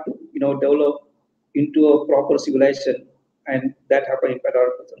hard to develop into a proper civilization, and that happened in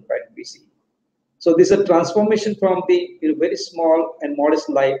around 2005 BC. So this is a transformation from the very small and modest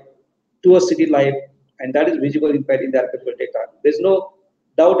life to a city life, and that is visible in fact in the archaeological data. There's no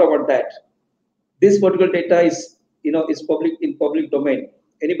doubt about that. This particular data is is public domain.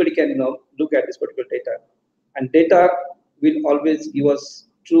 Anybody can look at this particular data, and data will always give us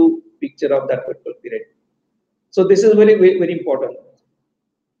true picture of that particular period. So this is very, very, very important.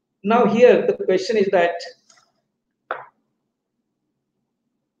 Now here the question is that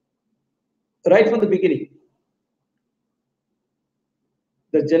right from the beginning,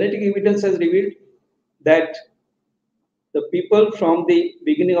 the genetic evidence has revealed that the people from the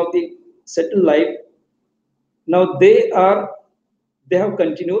beginning of the settled life, now they have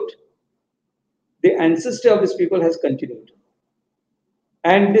continued. The ancestry of these people has continued.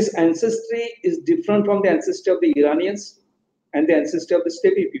 And this ancestry is different from the ancestry of the Iranians and the ancestry of the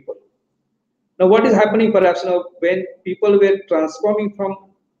steppe people. Now, what is happening perhaps now when people were transforming from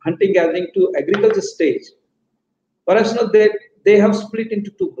hunting gathering to agriculture stage? Perhaps now they have split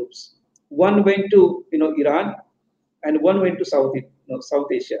into two groups. One went to Iran, and one went to South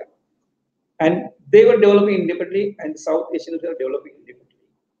Asia, and they were developing independently, and South Asians were developing independently.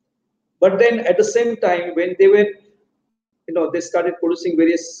 But then at the same time, when they were they started producing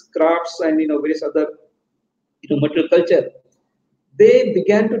various crafts and various other material culture, they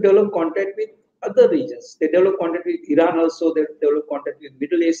began to develop contact with other regions. They developed contact with Iran also. They developed contact with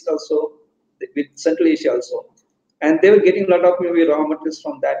Middle East also, with Central Asia also, and they were getting a lot of maybe raw materials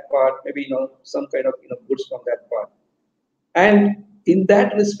from that part, maybe some kind of goods from that part. And in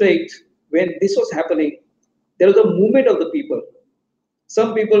that respect, when this was happening, there was a movement of the people.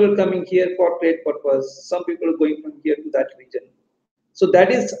 Some people were coming here for trade purpose. Some people were going from here to that region. So that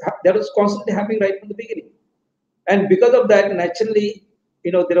was constantly happening right from the beginning. And because of that, naturally,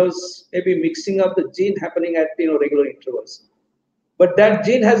 there was maybe mixing of the gene happening at regular intervals. But that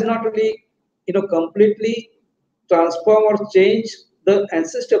gene has not really completely transformed or changed the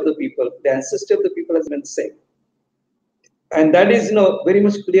ancestry of the people. The ancestry of the people has been the same. And that is very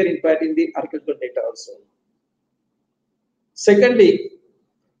much clear in fact in the archaeological data also. Secondly,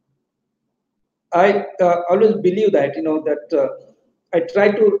 I always believe that I try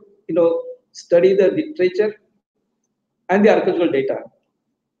to study the literature and the archaeological data,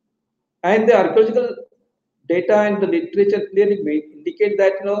 and the archaeological data and the literature clearly indicate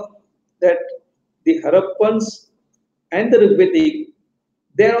that that the Harappans and the Rigvedic,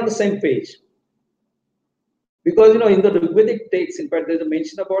 they are on the same page, because in the Rigvedic texts, in fact, there is a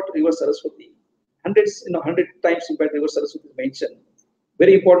mention about river Saraswati. Hundreds, 100 times, in fact, river Saraswati is mentioned.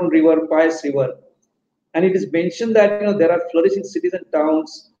 Very important river, pious river, and it is mentioned that there are flourishing cities and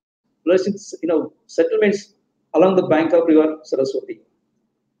towns, flourishing settlements along the bank of river Saraswati.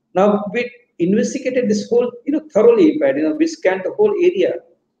 Now we investigated this whole thoroughly. In fact, we scanned the whole area,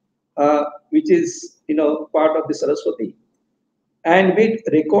 which is part of the Saraswati, and we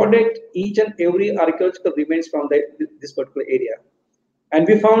recorded each and every archaeological remains from this particular area. And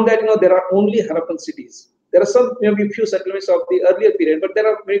we found that there are only Harappan cities. There are some maybe few settlements of the earlier period, but there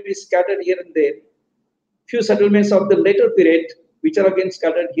are maybe scattered here and there. Few settlements of the later period, which are again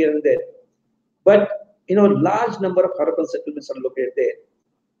scattered here and there. But large number of Harappan settlements are located there.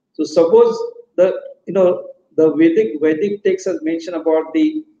 So suppose the Vedic text has mentioned about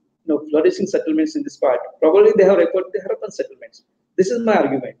the flourishing settlements in this part. Probably they have referred to the Harappan settlements. This is my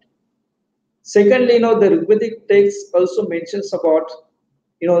argument. Secondly, the Rigvedic text also mentions about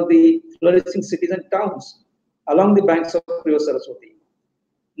the flourishing cities and towns along the banks of river Saraswati.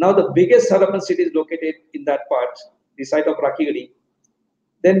 Now the biggest Harappan city is located in that part, the site of Rakhigarhi.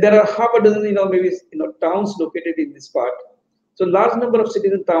 Then there are half a dozen maybe towns located in this part. So large number of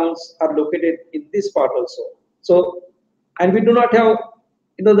cities and towns are located in this part also. So, and we do not have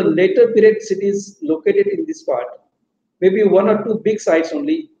the later period cities located in this part. Maybe one or two big sites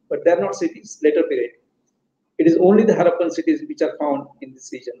only, but they are not cities later period. It is only the Harappan cities which are found in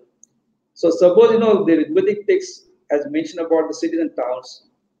this region. So suppose, the Rigvedic text has mentioned about the cities and towns,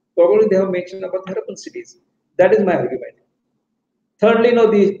 probably they have mentioned about Harappan cities. That is my argument. Thirdly,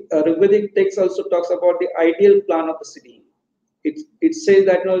 the Rigvedic text also talks about the ideal plan of the city. It says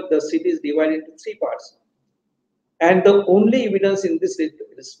that the city is divided into three parts. And the only evidence in this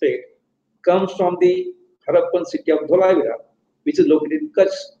respect comes from the Harappan city of Dholavira, which is located in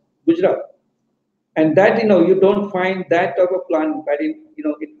Kutch, Gujarat. And that, you don't find that type of plan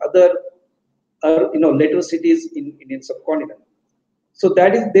in other later cities in Indian subcontinent. So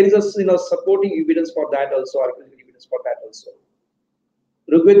there is a supporting evidence for that also, archaeological evidence for that also.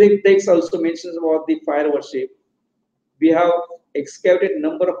 Rigvedic text also mentions about the fire worship. We have excavated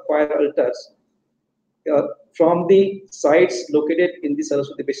number of fire altars from the sites located in the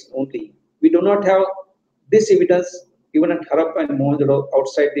Saraswati basin only. We do not have this evidence even at Harappa and Mohenjo-daro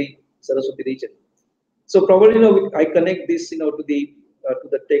outside the Saraswati region. So probably I connect this to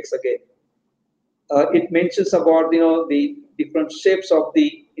the text again. It mentions about the different shapes of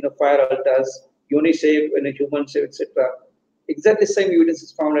the fire altars, yoni shape and a human shape, etc. Exactly same evidence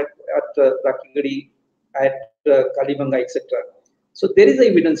is found at Rakhigarhi, at Kalibanga, etc. So there is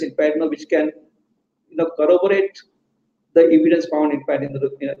evidence in fact which can corroborate the evidence found in fact in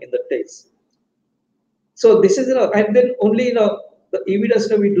the text. So this is and then only the evidence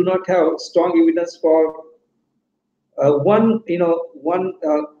we do not have strong evidence for one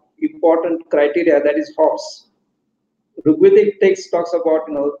important criteria, that is horse. Rigvedic text talks about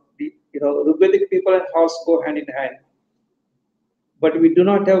Rigvedic people and horse go hand in hand, but we do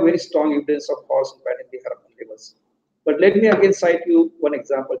not have very strong evidence of horse in fact in the Harappan rivers. But let me again cite you one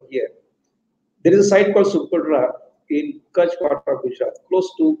example here. There is a site called Subkudra in Kutch part of Gujarat,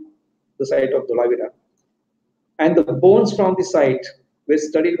 close to the site of Dholavira. And the bones from the site were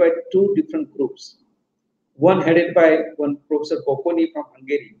studied by two different groups. One headed by one Professor Bocconi from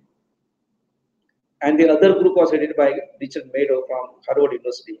Hungary, and the other group was headed by Richard Meadow from Harvard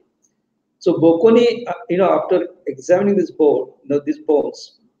University. So Bocconi, after examining these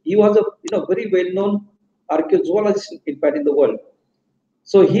bones, he was a very well-known archaeologist in fact in the world.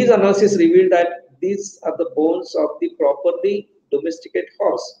 So his analysis revealed that these are the bones of the properly domesticated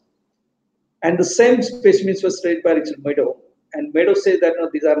horse. And the same specimens were studied by Richard Meadow. And Meadow says that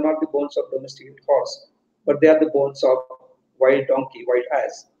these are not the bones of domesticated horse, but they are the bones of wild donkey, wild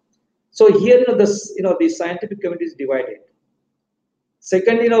ass. So here, the scientific community is divided.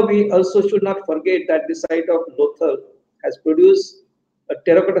 Second, we also should not forget that the site of Lothal has produced a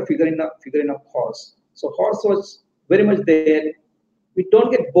terracotta figurine of horse. So horse was very much there. We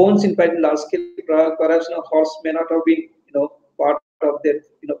don't get bones in fact in large scale. Perhaps horse may not have been part of their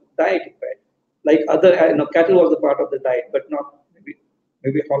diet in fact. Like other cattle was a part of the diet, but not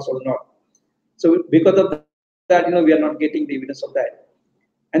maybe horse was not. So because of that, we are not getting the evidence of that.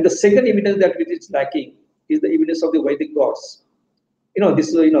 And the second evidence that which is lacking is the evidence of the Vedic gods.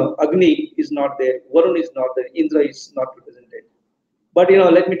 Agni is not there, Varun is not there, Indra is not represented. But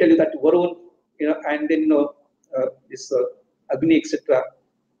let me tell you that Varun, and then this Agni, etc.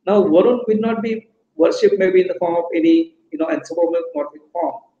 Now Varun will not be worshipped maybe in the form of any anthropomorphic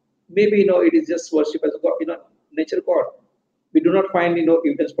form. Maybe it is just worship as a god, nature god. We do not find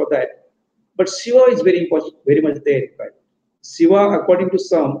evidence for that. But Shiva is very much there in fact. Shiva, according to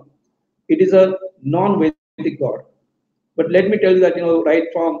some, it is a non-Vedic god. But let me tell you that right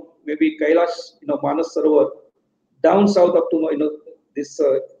from maybe Kailash, Manas Sarovar, down south up to this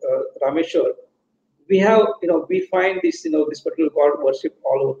Rameshwar, we have we find this this particular god worship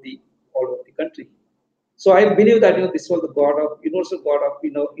all over the country. So I believe that this was the universal god of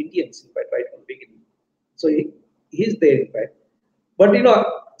Indians in fact right from the beginning. So he is there in fact. But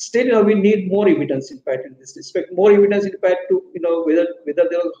still we need more evidence in fact in this respect. More evidence in fact to whether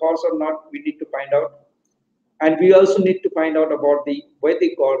there was horse or not, we need to find out. And we also need to find out about the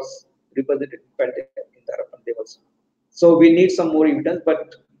Vedic gods represented in the Harappan devas. So we need some more evidence,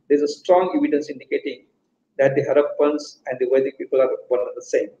 but there's a strong evidence indicating that the Harappans and the Vedic people are one and the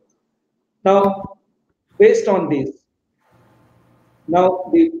same. Now, based on this,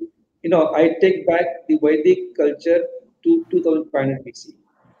 now I take back the Vedic culture to 2500 BC,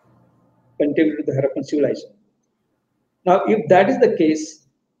 contemporary to the Harappan civilization. Now, if that is the case,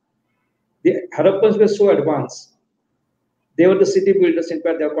 the Harappans were so advanced. They were the city builders. In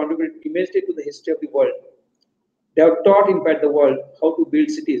fact, they have contributed immensely to the history of the world. They have taught, in fact, the world how to build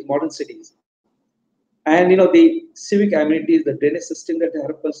cities, modern cities. And the civic amenities, the drainage system that the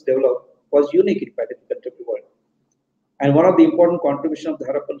Harappans developed was unique, in fact, in the contemporary world. And one of the important contributions of the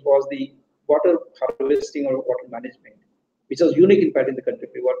Harappans was the water harvesting or water management, which was unique, in fact, in the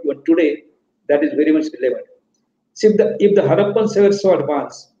contemporary world. Even today, that is very much relevant. See, if the Harappans were so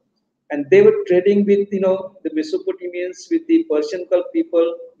advanced, and they were trading with the Mesopotamians, with the Persian Gulf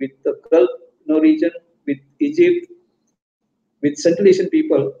people, with the Gulf region, with Egypt, with Central Asian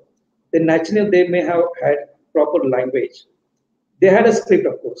people, then naturally they may have had proper language. They had a script,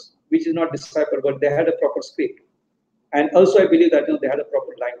 of course, which is not deciphered, but they had a proper script. And also, I believe that they had a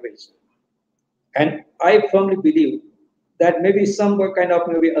proper language. And I firmly believe that maybe some kind of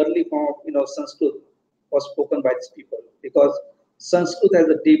maybe early form of Sanskrit was spoken by these people, because Sanskrit has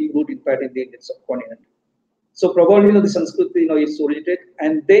a deep root in fact in the Indian subcontinent. So probably the Sanskrit is originated,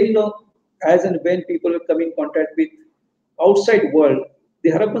 and then as and when people come in contact with outside world,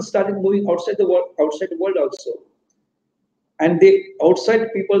 the Harappans started moving outside the world also, and the outside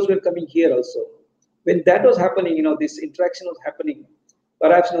peoples were coming here also. When that was happening, this interaction was happening.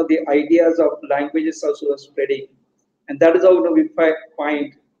 Perhaps the ideas of languages also were spreading, and that is how we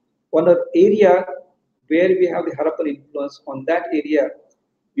find one area where we have the Harappan influence. On that area,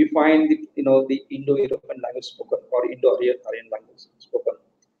 we find the the Indo-European language spoken, or Indo-Aryan language spoken.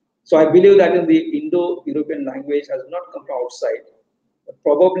 So I believe that the Indo-European language has not come from outside, but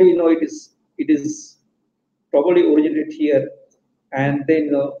probably it is probably originated here, and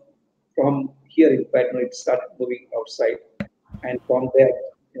then from here in fact it started moving outside, and from there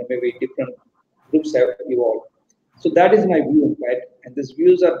maybe different groups have evolved. So that is my view in fact, and these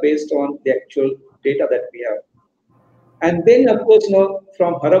views are based on the actual data that we have. And then of course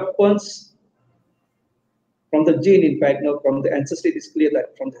from Harappans, from the gene in fact from the ancestry, it is clear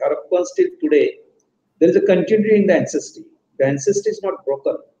that from the Harappans till today there is a continuity in the ancestry. The ancestry is not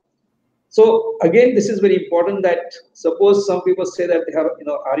broken. So again, this is very important, that suppose some people say that they have,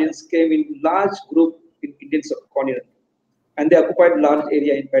 Aryans came in large group in Indian subcontinent, and they occupied large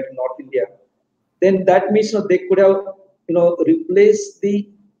area in fact in North India. Then that means they could have replaced the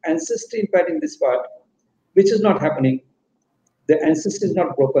ancestry in fact in this part, which is not happening. The ancestry is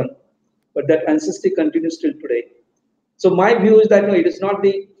not broken, but that ancestry continues till today. So my view is that it is not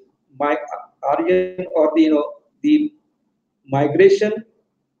the Aryan or the migration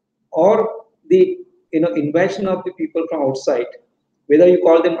or the invasion of the people from outside, whether you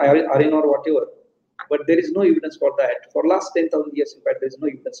call them Aryan or whatever, but there is no evidence for that. For last 10,000 years, in fact, there is no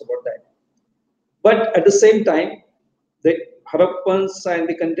evidence about that. But at the same time, the Harappans and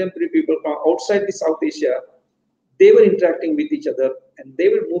the contemporary people from outside the South Asia, they were interacting with each other, and they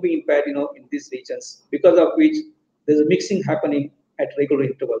were moving in fact in these regions, because of which there's a mixing happening at regular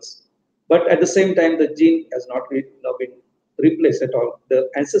intervals. But at the same time, the gene has not been replaced at all. The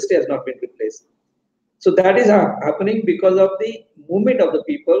ancestry has not been replaced. So that is happening because of the movement of the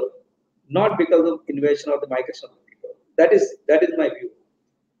people, not because of invasion or the migration of the people. That is my view.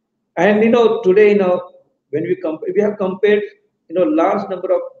 And today when we have compared large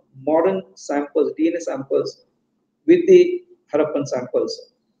number of modern samples, DNA samples, with the Harappan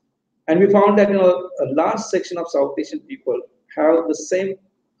samples, and we found that a large section of South Asian people have the same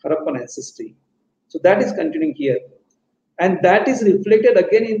Harappan ancestry. So that is continuing here. And that is reflected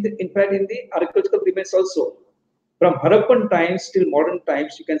again in fact in the archaeological remains also. From Harappan times till modern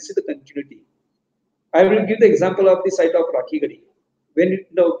times, you can see the continuity. I will give the example of the site of Rakhigarhi. When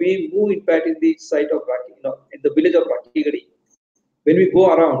we move in fact in the site of in the village of Rakhigarhi, when we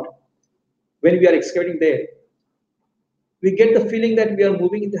go around, when we are excavating there, we get the feeling that we are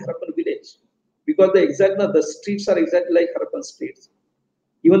moving in the Harappan village, because the streets are exactly like Harappan streets.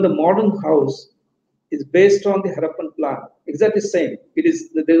 Even the modern house is based on the Harappan plan, exactly same. There's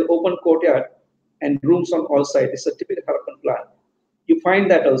open courtyard and rooms on all sides. It's a typical Harappan plan. You find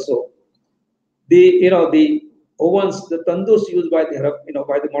that also. The ovens, the tandoors used by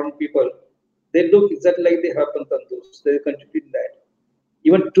the modern people, they look exactly like the Harappan tandoors. They contribute in that.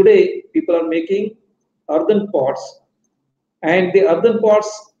 Even today, people are making earthen pots, and the earthen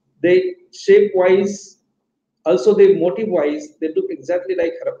pots, they shape-wise, also they motive-wise, they look exactly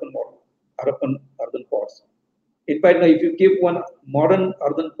like Harappan earthen pots. In fact, if you keep one modern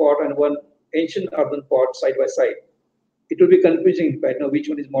earthen pot and one ancient earthen pot side by side, it will be confusing, in fact, which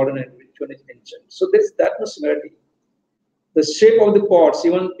one is modern and which one is ancient. So there's that much similarity. The shape of the pots,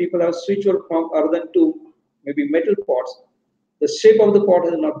 even people have switched from earthen to maybe metal pots, the shape of the pot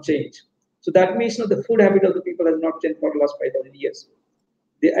has not changed. So that means the food habit of the people has not changed for the last 5,000 years.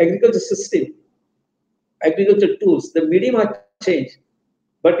 The agriculture system, agriculture tools, the medium are changed,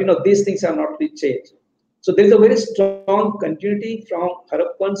 but these things are not really changed. So there is a very strong continuity from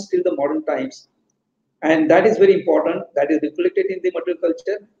Harappans till the modern times, and that is very important. That is reflected in the material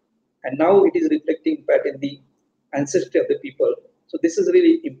culture, and now it is reflecting back in the ancestry of the people. So this is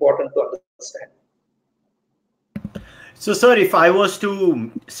really important to understand. So, sir, if I was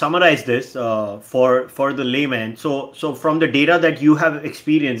to summarize this for the layman, so from the data that you have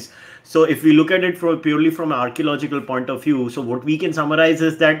experienced, so if we look at it from purely from an archaeological point of view, so what we can summarize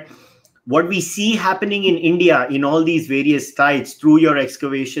is that what we see happening in India in all these various sites through your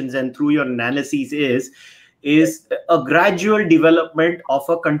excavations and through your analyses is a gradual development of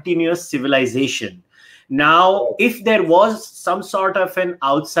a continuous civilization. Now, if there was some sort of an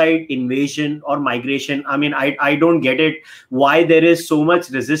outside invasion or migration, I mean, I don't get it why there is so much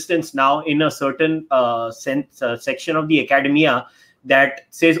resistance now in a certain section of the academia that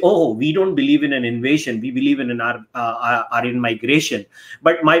says, oh, we don't believe in an invasion, we believe in an Aryan migration.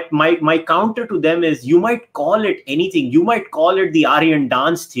 But my counter to them is, you might call it anything, you might call it the Aryan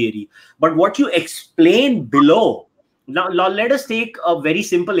dance theory, but what you explain below. Now, let us take a very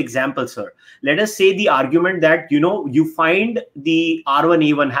simple example, sir. Let us say the argument that, you find the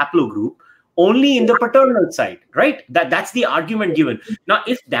R1A1 haplogroup only in the paternal side, right? That's the argument given. Now,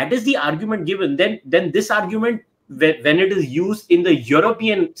 if that is the argument given, then this argument, when it is used in the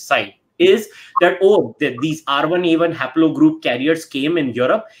European side, is that, oh, these R1A1 haplogroup carriers came in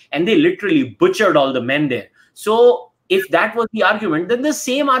Europe and they literally butchered all the men there. So if that was the argument, then the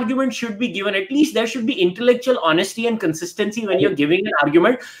same argument should be given. At least there should be intellectual honesty and consistency when you're giving an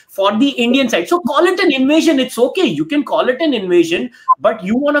argument for the Indian side. So call it an invasion. It's okay. You can call it an invasion, but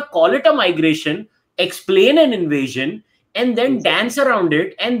you want to call it a migration, explain an invasion, and then dance around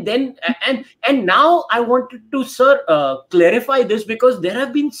it. And then and now I wanted to, sir, clarify this, because there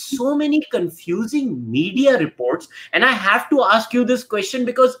have been so many confusing media reports, and I have to ask you this question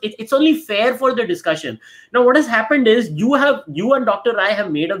because it's only fair for the discussion. Now, what has happened is you and Dr. Rai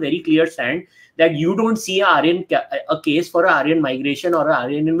have made a very clear stand that you don't see a case for an Aryan migration or an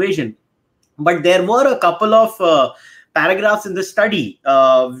Aryan invasion. But there were a couple of paragraphs in the study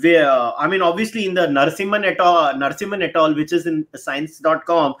where, I mean, obviously in the Narasimhan et al, which is in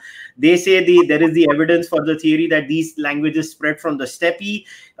science.com, they say there is the evidence for the theory that these languages spread from the steppe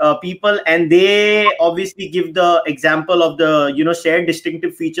people, and they obviously give the example of the shared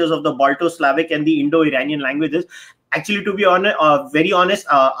distinctive features of the Balto-Slavic and the Indo-Iranian languages. Actually, to be honest, very honest,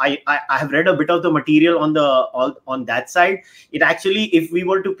 I have read a bit of the material on that side. It actually, if we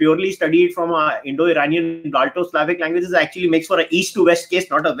were to purely study it from a Indo-Iranian Balto-Slavic languages, it actually makes for an east to west case,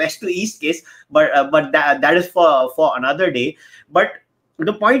 not a west to east case. But that is for another day. But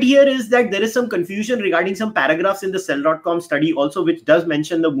the point here is that there is some confusion regarding some paragraphs in the cell.com study also, which does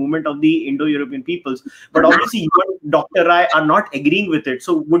mention the movement of the Indo-European peoples. But obviously, you and Dr. Rai are not agreeing with it.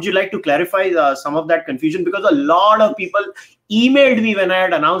 So would you like to clarify some of that confusion? Because a lot of people emailed me when I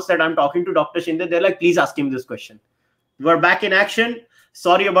had announced that I'm talking to Dr. Shinde. They're like, please ask him this question. We're back in action.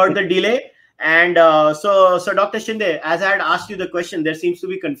 Sorry about the delay. And so Dr. Shinde, as I had asked you the question, there seems to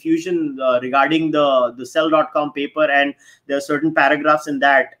be confusion regarding the cell.com paper, and there are certain paragraphs in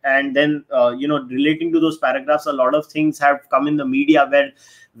that. And then, relating to those paragraphs, a lot of things have come in the media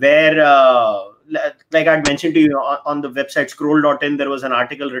where like I'd mentioned to you on the website scroll.in, there was an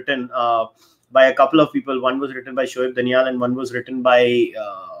article written by a couple of people. One was written by Shoaib Danial and one was written by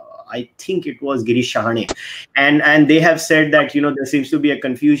I think it was Girish Shahane, and they have said that there seems to be a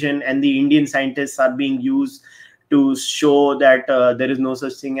confusion, and the Indian scientists are being used to show that there is no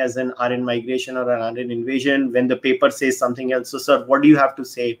such thing as an Aryan migration or an Aryan invasion when the paper says something else. So, sir, what do you have to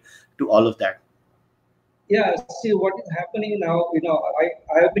say to all of that? Yeah, see what is happening now.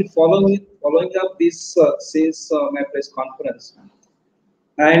 I have been following up this since my press conference,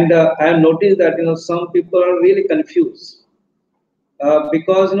 and I have noticed that some people are really confused.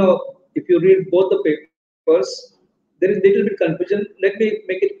 Because if you read both the papers, there is little bit confusion. Let me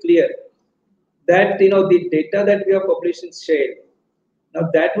make it clear that the data that we have published in Shade, now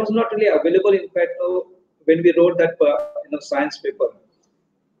that was not really available in fact when we wrote that science paper.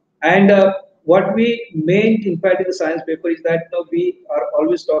 And what we meant in fact in the science paper is that we are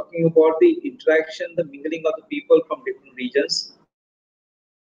always talking about the interaction, the mingling of the people from different regions.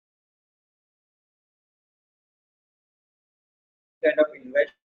 Kind of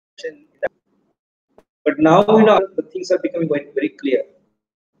invasion, but now the things are becoming very clear.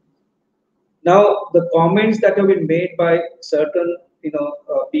 Now the comments that have been made by certain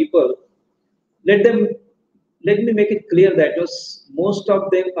people, let me make it clear that most of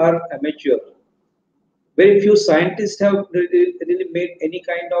them are amateur. Very few scientists have really made any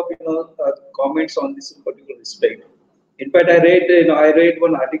kind of comments on this particular respect. In fact, I read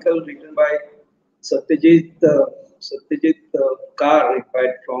one article written by Satyajit Kar, in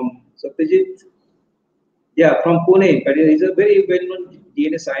fact, from Satyajit, from Pune. But he's a very well-known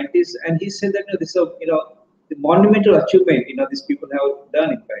DNA scientist, and he said that this is the monumental achievement these people have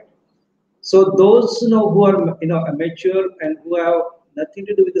done, in fact. So those who are amateur and who have nothing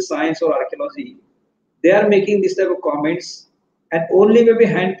to do with the science or archaeology, they are making this type of comments, and only maybe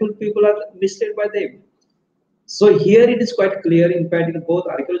handful of people are misled by them. So here it is quite clear, in fact, in both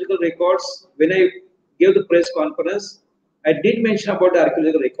archaeological records, when I gave the press conference, I did mention about the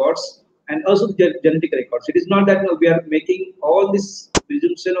archaeological records and also the genetic records. It is not that we are making all this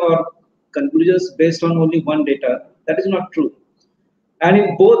presumption or conclusions based on only one data. That is not true. And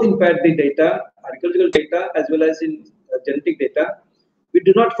in both, in fact, the data, archaeological data as well as in genetic data, we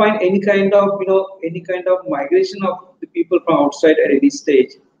do not find any kind of migration of the people from outside at any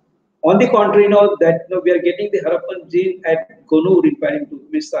stage. On the contrary, that we are getting the Harappan gene at Gonur in fact in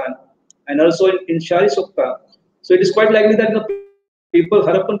Turkmenistan and also in Shari Sokta. So it is quite likely that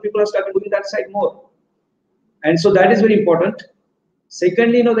Harappan people have started moving that side more, and so that is very important.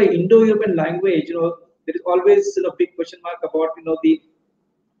 Secondly, the Indo-European language, there is always big question mark about the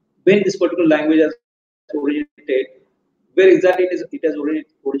when this particular language has originated, where exactly it has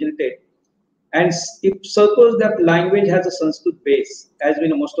originated. And if suppose that language has a Sanskrit base, as we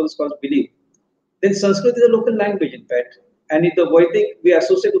know most of the scholars believe, then Sanskrit is a local language, in fact. And if the Vedic, we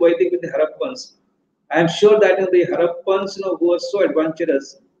associate the Vedic with the Harappans, I am sure that the Harappans, who are so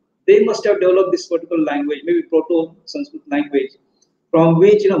adventurous, they must have developed this particular language, maybe Proto-Sanskrit language, from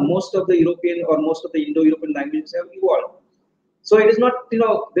which most of the European or most of the Indo-European languages have evolved. So it is not,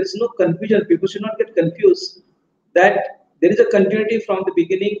 there is no confusion. People should not get confused that there is a continuity from the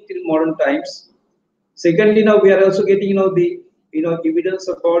beginning till modern times. Secondly, now we are also getting, the evidence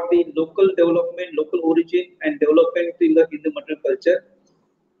about the local development, local origin and development in the material culture.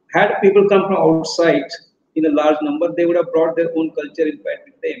 Had people come from outside in a large number, they would have brought their own culture in fact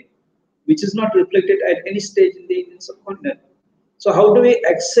with them, which is not reflected at any stage in the Indian subcontinent. So how do we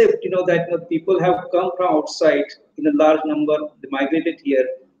accept, that people have come from outside in a large number, they migrated here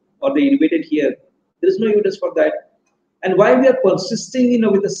or they invaded here? There is no evidence for that. And why we are persisting,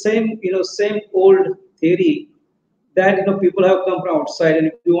 with the same old theory that people have come from outside, and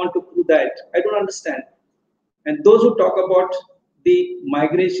if we want to prove that, I don't understand. And those who talk about the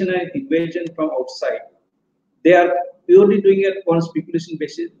migration and invasion from outside, they are purely doing it on speculation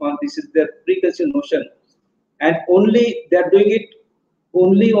basis. On this is their preconceived notion, and only they are doing it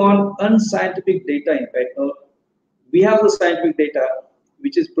only on unscientific data. In fact, we have the scientific data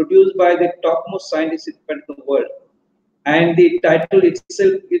which is produced by the topmost scientists in the world, and the title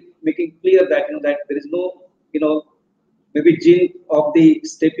itself is making clear that that there is no maybe gene of the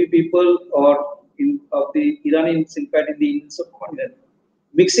steppe people or of the Iranians in fact in the Indian subcontinent.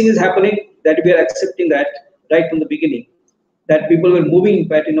 Mixing is happening, that we are accepting that right from the beginning, that people were moving in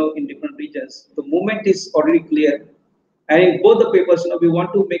fact in different regions. The movement is already clear, and in both the papers we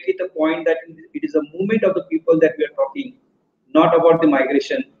want to make it a point that it is a movement of the people that we are talking, not about the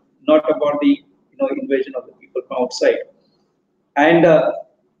migration, not about the invasion of the people from outside. And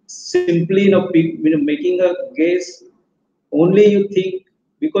simply making a guess, only you think,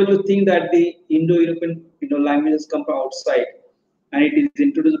 because you think that the Indo-European languages come from outside and it is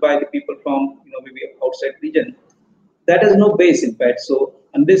introduced by the people from maybe outside region, that has no base in fact. So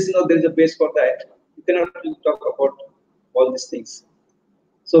unless there is a base for that, you cannot really talk about all these things.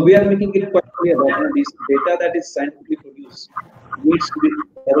 So we are making it quite clear that this data that is scientifically produced needs to be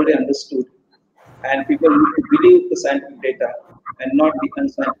thoroughly understood, and people need to believe the scientific data and not the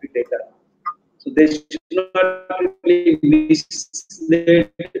unscientific data. So they should not really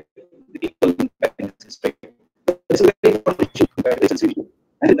mislead the people in this respect. It's a very important issue, very sensitive issue,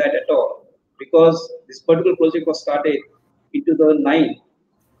 and that at all, because this particular project was started in 2009,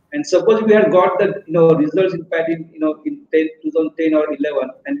 and suppose we had got the results in fact in 2010 or 11,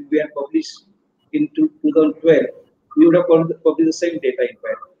 and we had published in 2012, we would have published the same data in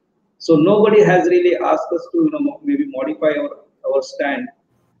fact. So nobody has really asked us to maybe modify our stand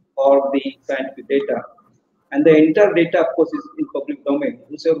or the scientific data, and the entire data of course is in public domain.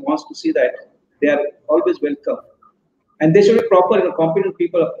 Whoever wants to see that, they are always welcome, and they should be proper competent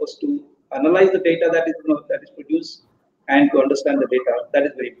people of course to analyze the data that is produced and to understand the data. That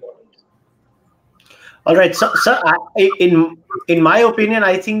is very important. All right, so in my opinion,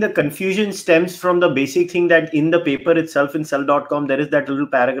 I think the confusion stems from the basic thing that in the paper itself in cell.com, there is that little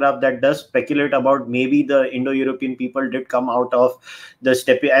paragraph that does speculate about maybe the Indo-European people did come out of the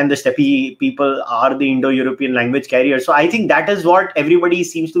steppe, and the steppe people are the Indo-European language carriers. So I think that is what everybody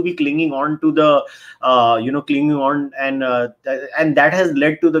seems to be clinging on to, the clinging on, and that has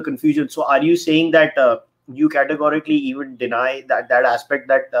led to the confusion. So are you saying that you categorically even deny that aspect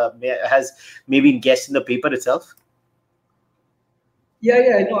that has maybe guessed in the paper itself? Yeah.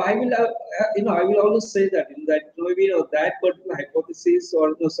 I will, I will always say that maybe that particular hypothesis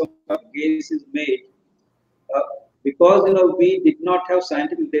or some guess is made uh, because we did not have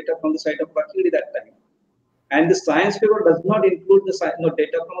scientific data from the site of Rakhigarhi that time, and the science paper does not include the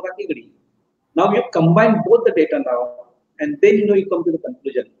data from Rakhigarhi. Now you combine both the data now, and then you come to the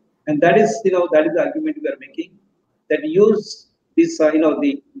conclusion, and that is the argument we are making, that use this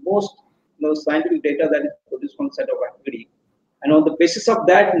the most scientific data that is produced from the site of Rakhigarhi, and on the basis of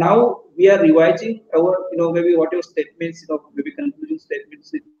that now we are revising our maybe whatever statements maybe conclusion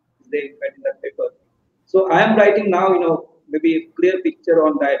statements is there in fact in that paper. So I am writing now maybe a clear picture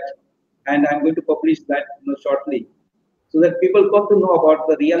on that, and I'm going to publish that shortly, so that people got to know about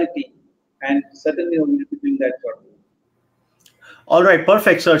the reality, and certainly we will be doing that shortly. All right,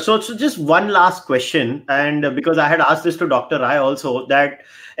 perfect, sir. So just one last question, and because I had asked this to Dr. Rai also, that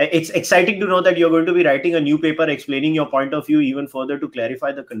it's exciting to know that you're going to be writing a new paper explaining your point of view even further to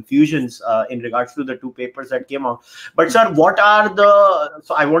clarify the confusions in regards to the two papers that came out. But sir, what are the?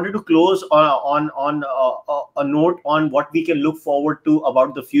 So I wanted to close on a note on what we can look forward to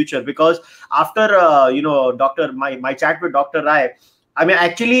about the future, because after Dr. my chat with Dr. Rai, I mean,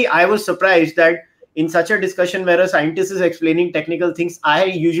 actually, I was surprised that in such a discussion where a scientist is explaining technical things, I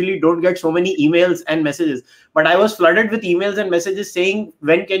usually don't get so many emails and messages. But I was flooded with emails and messages saying,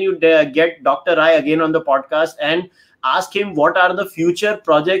 when can you get Dr. Rai again on the podcast and ask him what are the future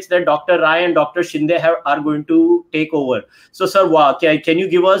projects that Dr. Rai and Dr. Shinde are going to take over. So, sir, can you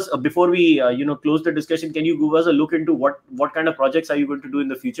give us, before we close the discussion, can you give us a look into what kind of projects are you going to do in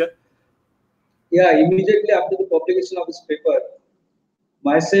the future? Yeah, immediately after the publication of this paper,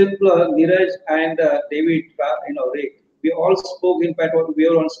 myself, Neeraj, and David, Rick, we all spoke. In fact, we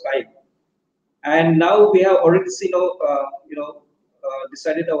were on Skype, and now we have already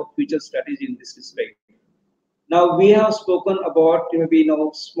decided our future strategy in this respect. Now we have spoken about maybe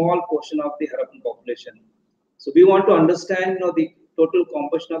small portion of the Harappan population. So we want to understand the total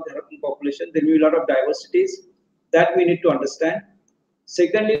composition of the Harappan population. There will be a lot of diversities that we need to understand.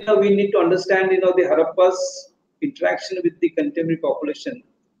 Secondly, we need to understand the Harappa's interaction with the contemporary population,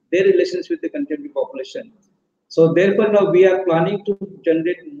 their relations with the contemporary population. So therefore, now we are planning to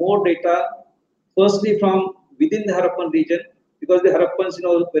generate more data, firstly from within the Harappan region, because the Harappans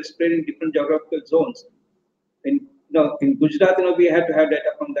were spread in different geographical zones. In Gujarat, we have to have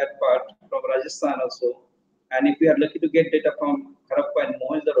data from that part, from Rajasthan also, and if we are lucky to get data from Harappa and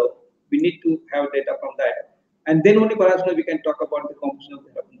Mohenjo-daro, we need to have data from that, and then only perhaps we can talk about the composition of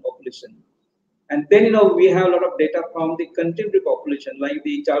the Harappan population. And then we have a lot of data from the contemporary population, like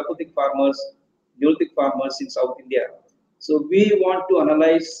the Chalkotik farmers, Neolithic farmers in South India. So we want to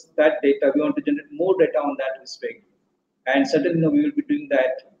analyze that data. We want to generate more data on that respect, and certainly we will be doing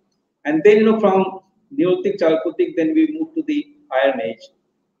that. And then from Neolithic, Chalkotik, then we move to the Iron Age,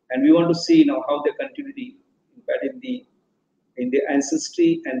 and we want to see how the continuity, in fact, in the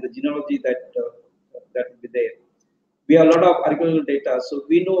ancestry and the genealogy that will be there. We have a lot of archaeological data, so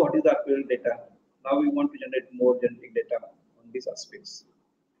we know what is the archaeological data. Now we want to generate more genetic data on these aspects.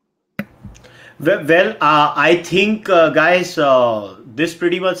 Well, I think, guys, this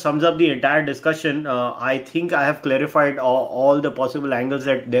pretty much sums up the entire discussion. I think I have clarified all the possible angles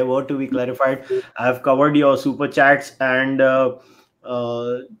that there were to be clarified. I have covered your super chats, and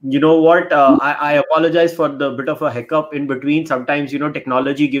you know what? I apologize for the bit of a hiccup in between. Sometimes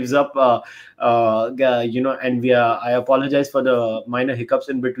technology gives up, and I apologize for the minor hiccups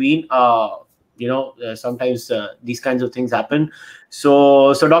in between. Sometimes these kinds of things happen.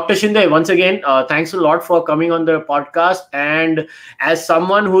 So Dr. Shinde, once again, thanks a lot for coming on the podcast. And as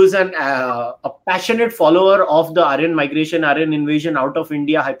someone who is a passionate follower of the Aryan migration, Aryan invasion out of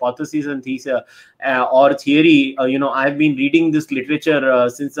India hypothesis and thesis or theory, I've been reading this literature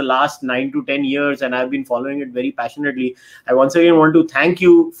since the last 9 to 10 years, and I've been following it very passionately. I once again want to thank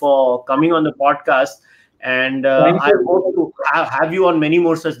you for coming on the podcast, and I hope to have you on many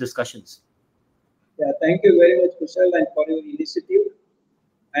more such discussions. Yeah, thank you very much, Kushal, and for your initiative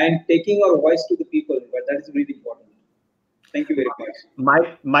and taking our voice to the people. But that is really important. Thank you very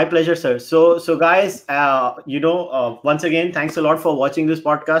much. My pleasure, sir. So guys, once again, thanks a lot for watching this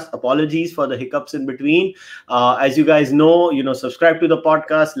podcast. Apologies for the hiccups in between. As you guys know, subscribe to the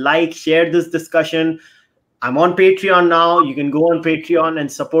podcast, like, share this discussion. I'm on Patreon now. You can go on Patreon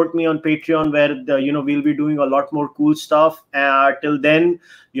and support me on Patreon, where we'll be doing a lot more cool stuff. Till then,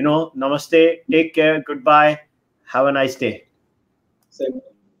 namaste, take care, goodbye, have a nice day. Same.